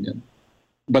opinion.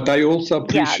 But I also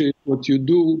appreciate what you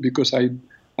do, because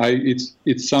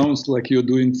it sounds like you're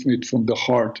doing it from the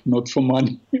heart, not for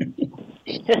money.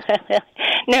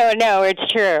 No,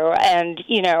 it's true. And,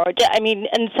 you know, I mean,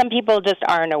 and some people just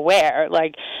aren't aware.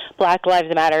 Like, Black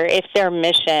Lives Matter, if their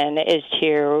mission is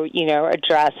to, you know,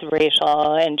 address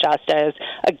racial injustice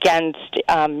against,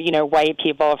 you know, white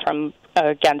people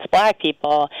against black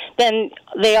people, then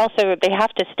they have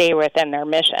to stay within their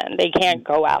mission. They can't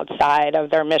go outside of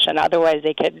their mission. Otherwise,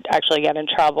 they could actually get in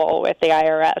trouble with the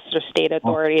IRS or state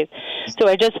authorities. So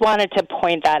I just wanted to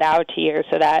point that out to you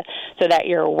so that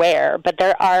you're aware. But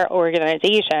there are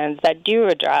organizations that do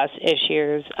address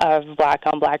issues of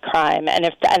black-on-black crime, and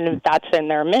if that's in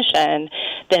their mission,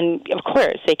 then of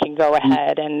course they can go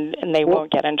ahead and they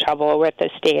won't get in trouble with the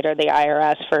state or the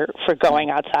IRS for going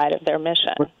outside of their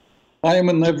mission. I am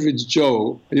an average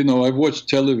Joe. I watch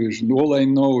television. All I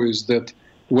know is that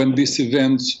when these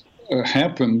events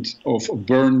happened of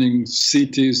burning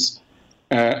cities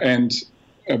and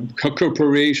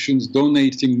corporations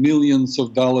donating millions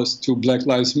of dollars to Black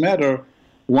Lives Matter,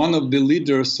 one of the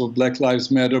leaders of Black Lives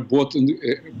Matter bought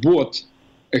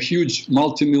a huge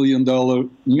multi-million-dollar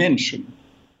mansion.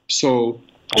 So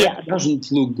that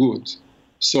doesn't look good.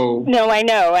 So no, I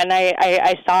know, and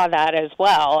I saw that as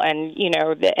well, and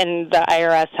and the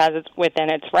IRS has it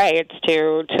within its rights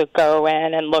to go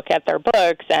in and look at their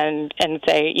books and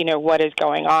say, what is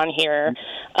going on here,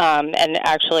 and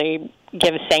actually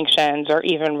give sanctions or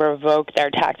even revoke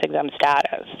their tax-exempt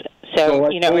status. So,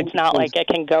 it's not like it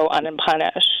can go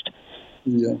unpunished.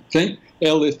 Yeah.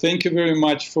 Ellie, thank you very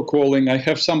much for calling. I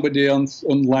have somebody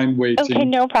online waiting. Okay,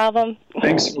 no problem.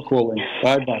 Thanks for calling.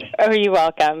 Bye-bye. Oh, you're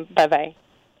welcome. Bye-bye.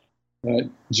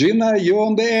 Gina, you're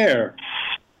on the air.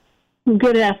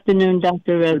 Good afternoon,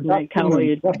 Dr. Resnick. How are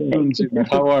you today? Good afternoon, Gina.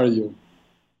 How are you?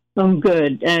 I'm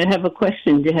good. I have a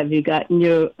question. Have you gotten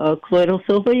your colloidal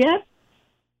silver yet?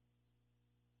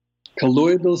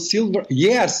 Colloidal silver?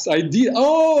 Yes, I did.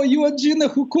 Oh, you are Gina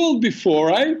who called before,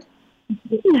 right?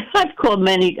 I've called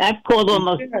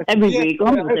almost every week.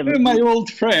 Almost every my week. old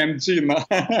friend, Gina.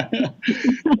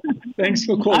 Thanks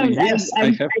for calling. Yes,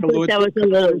 I have colloidal that was a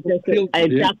little.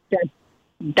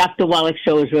 Dr. Wallach's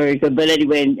show is very good, but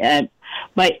anyway,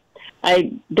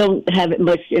 I don't have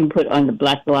much input on the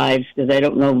Black Lives because I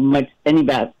don't know much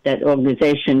about that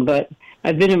organization. But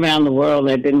I've been around the world.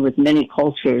 I've been with many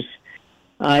cultures.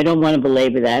 I don't want to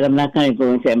belabor that. I'm not going to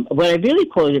go into them. What I really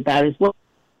called about is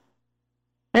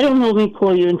I don't normally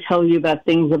call you and tell you about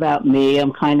things about me.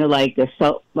 I'm kind of like a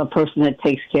person that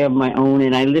takes care of my own,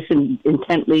 and I listen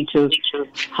intently to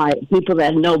people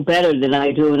that know better than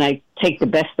I do, and I take the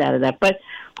best out of that. But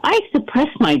I suppress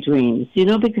my dreams,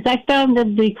 because I found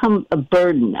them to become a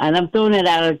burden, and I'm throwing it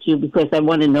out at you because I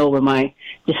want to know am I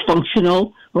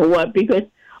dysfunctional or what, because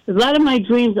a lot of my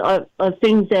dreams are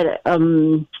things that,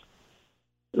 some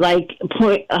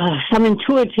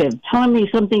intuitive, telling me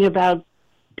something about,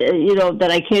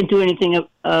 that I can't do anything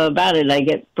about it. I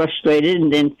get frustrated,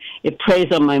 and then it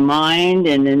preys on my mind,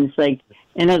 and then it's like,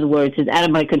 in other words, it's out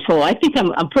of my control. I think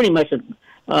I'm pretty much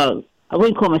I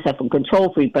wouldn't call myself a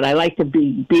control freak, but I like to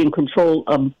be in control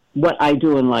of what I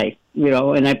do in life,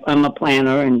 and I'm a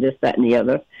planner and this, that, and the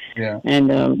other. Yeah.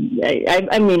 And I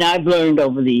mean, I've learned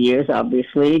over the years,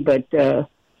 obviously, but I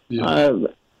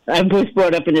was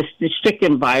brought up in a strict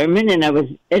environment, and I was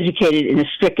educated in a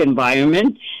strict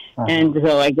environment. Uh-huh. And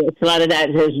so I guess a lot of that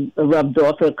has rubbed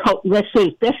off. Let's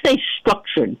say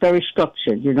structured, very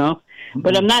structured, Mm-hmm.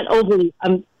 But I'm not overly.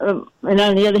 And on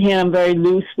the other hand, I'm very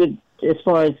loose with as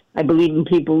far as I believe in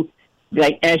people.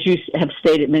 Like as you have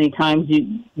stated many times,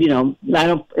 I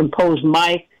don't impose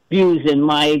my views and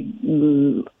my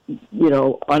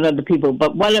on other people.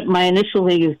 But what my initial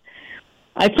thing is,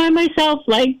 I find myself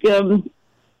like.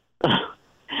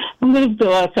 I'm going to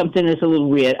throw out something that's a little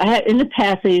weird. In the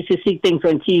past, I used to see things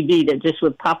on TV that just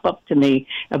would pop up to me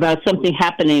about something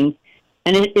happening,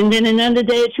 and then another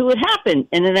day or two would happen.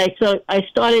 And then I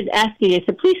started asking, I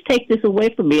said, please take this away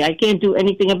from me. I can't do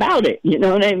anything about it. You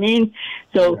know what I mean?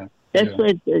 So that's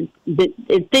what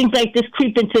things like this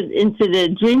creep into the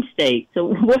dream state.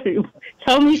 So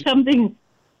tell me something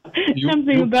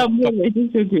about my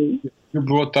relationship. You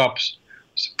brought up a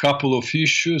couple of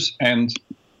issues, and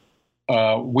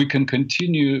we can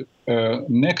continue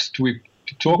next week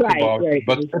to talk about it.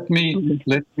 But let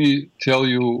me tell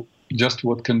you just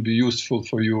what can be useful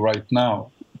for you right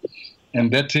now. And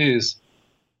that is,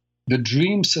 the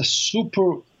dreams are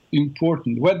super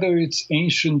important, whether it's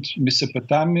ancient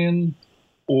Mesopotamian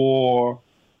or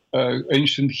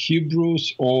ancient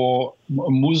Hebrews or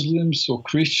Muslims or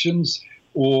Christians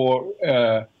or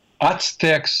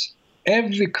Aztecs.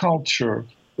 Every culture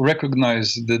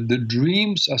recognize that the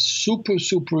dreams are super,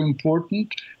 super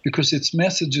important because it's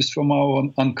messages from our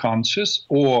unconscious,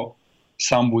 or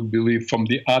some would believe from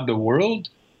the other world,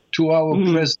 to our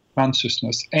present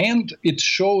consciousness. And it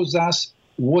shows us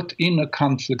what inner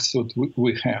conflicts that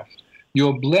we have.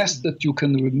 You're blessed that you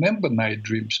can remember night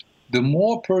dreams. The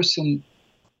more a person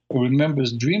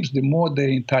remembers dreams, the more they're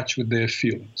in touch with their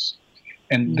feelings.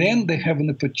 And then they have an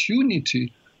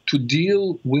opportunity to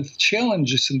deal with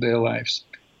challenges in their lives.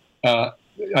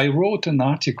 I wrote an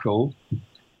article.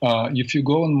 If you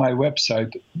go on my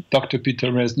website,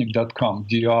 drpeterreznick.com,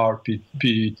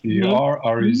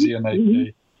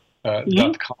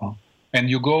 drpeterreznick.com, and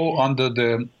you go on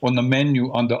the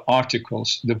menu under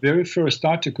articles. The very first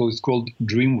article is called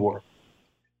Dream Work.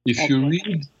 If you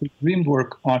read the Dream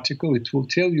Work article, it will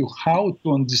tell you how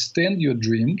to understand your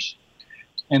dreams,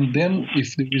 And then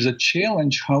if there is a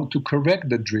challenge, how to correct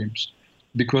the dreams.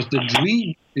 Because the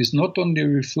dream is not only a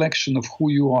reflection of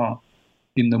who you are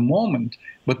in the moment,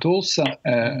 but also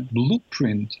a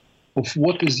blueprint of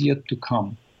what is yet to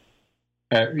come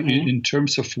in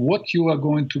terms of what you are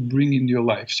going to bring in your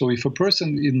life. So if a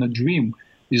person in a dream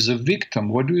is a victim,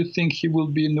 what do you think he will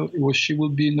be or she will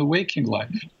be in the waking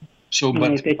life? So,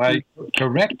 but by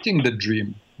correcting the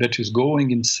dream that is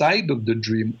going inside of the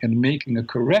dream and making a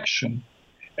correction,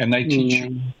 and I teach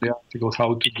you the article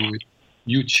how to do it,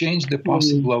 you change the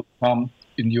possible outcome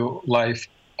in your life,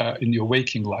 in your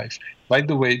waking life. By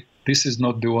the way, this is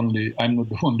not the only, I'm not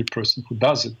the only person who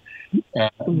does it.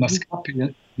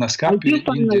 Naskapi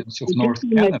Indians of North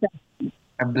Canada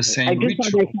have the same ritual. I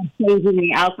just find myself changing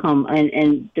the outcome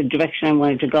and the direction I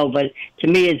wanted to go, but to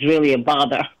me it's really a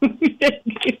bother.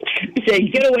 Say,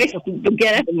 get away from,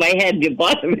 get out of my head, you're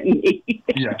bothering me.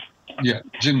 Yeah,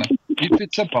 Gina, if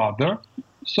it's a bother,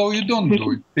 so you don't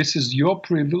do it. This is your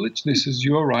privilege, this is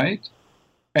your right.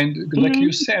 And like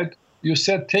you said,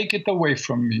 take it away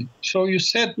from me. So you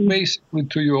said basically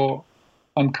to your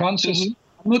unconscious,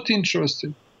 I'm not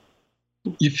interested.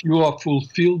 If you are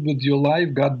fulfilled with your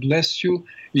life, God bless you,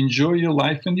 enjoy your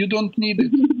life, and you don't need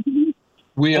it.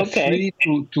 We are free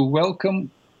to welcome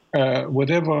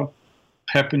whatever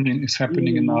is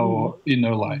happening in our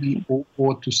inner life,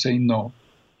 or to say no.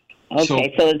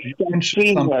 Okay, so it's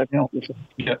free work.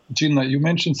 Yeah, Gina, you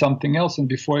mentioned something else, and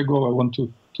before I go, I want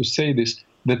to say this,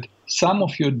 that some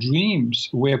of your dreams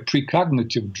were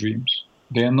precognitive dreams.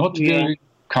 They are not very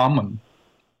common.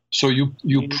 So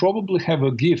you probably have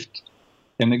a gift.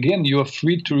 And again, you are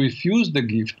free to refuse the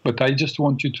gift, but I just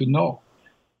want you to know,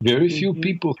 very few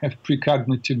people have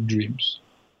precognitive dreams.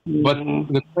 But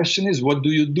the question is, what do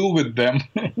you do with them?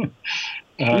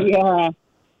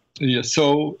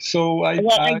 So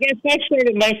I get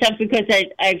frustrated myself because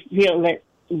I feel that,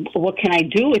 what can I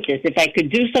do with this? If I could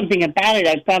do something about it,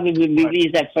 I probably would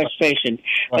release that frustration.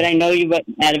 But I know you run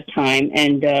out of time,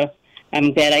 and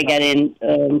I'm glad I got in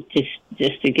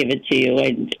just to give it to you,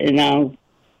 and now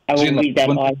I will read that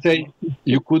article.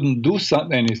 You couldn't do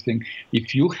anything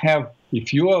if you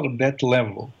are at that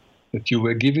level that you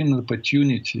were given an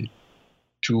opportunity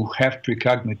to have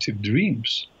precognitive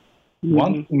dreams.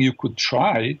 One thing you could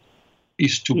try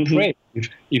is to pray.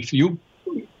 If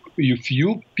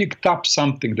you picked up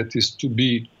something that is to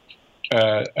be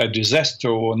a disaster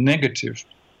or negative,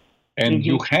 and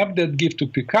you have that gift to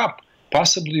pick up,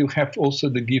 possibly you have also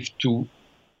the gift to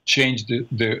change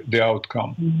the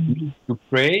outcome. To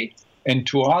pray and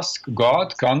to ask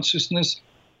God, consciousness,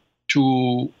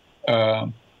 to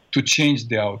change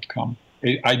the outcome.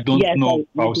 I don't know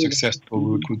how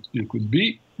successful you could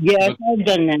be. Yes, I've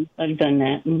done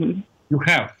that. You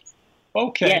have.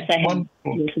 Okay. Yes, I have.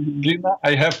 Wonderful. Gina,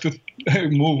 I have to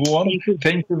move on.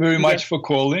 Thank you very much for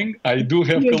calling. I do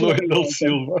have colloidal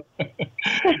silver.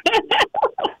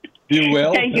 Be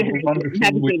well. Thank you.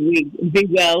 Have a good week. Be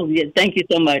well. Yeah, thank you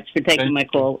so much for taking my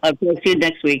call. I'll talk to you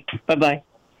next week. Bye-bye.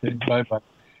 Okay, bye-bye.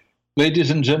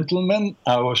 Ladies and gentlemen,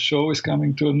 our show is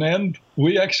coming to an end.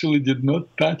 We actually did not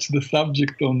touch the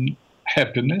subject on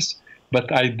happiness, but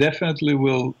I definitely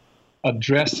will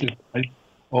address it.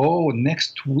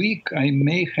 Next week I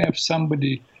may have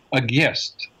a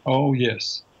guest. Oh,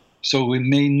 yes. So we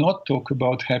may not talk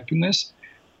about happiness,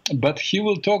 but he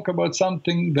will talk about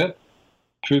something that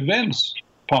prevents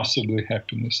possibly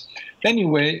happiness.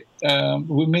 Anyway,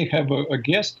 we may have a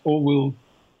guest, or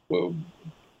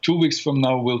 2 weeks from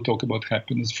now we'll talk about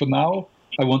happiness. For now,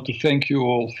 I want to thank you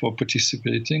all for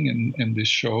participating in this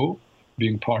show,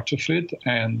 being part of it,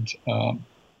 and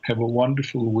have a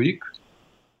wonderful week.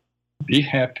 Be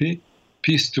happy.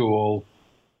 Peace to all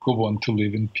who want to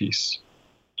live in peace.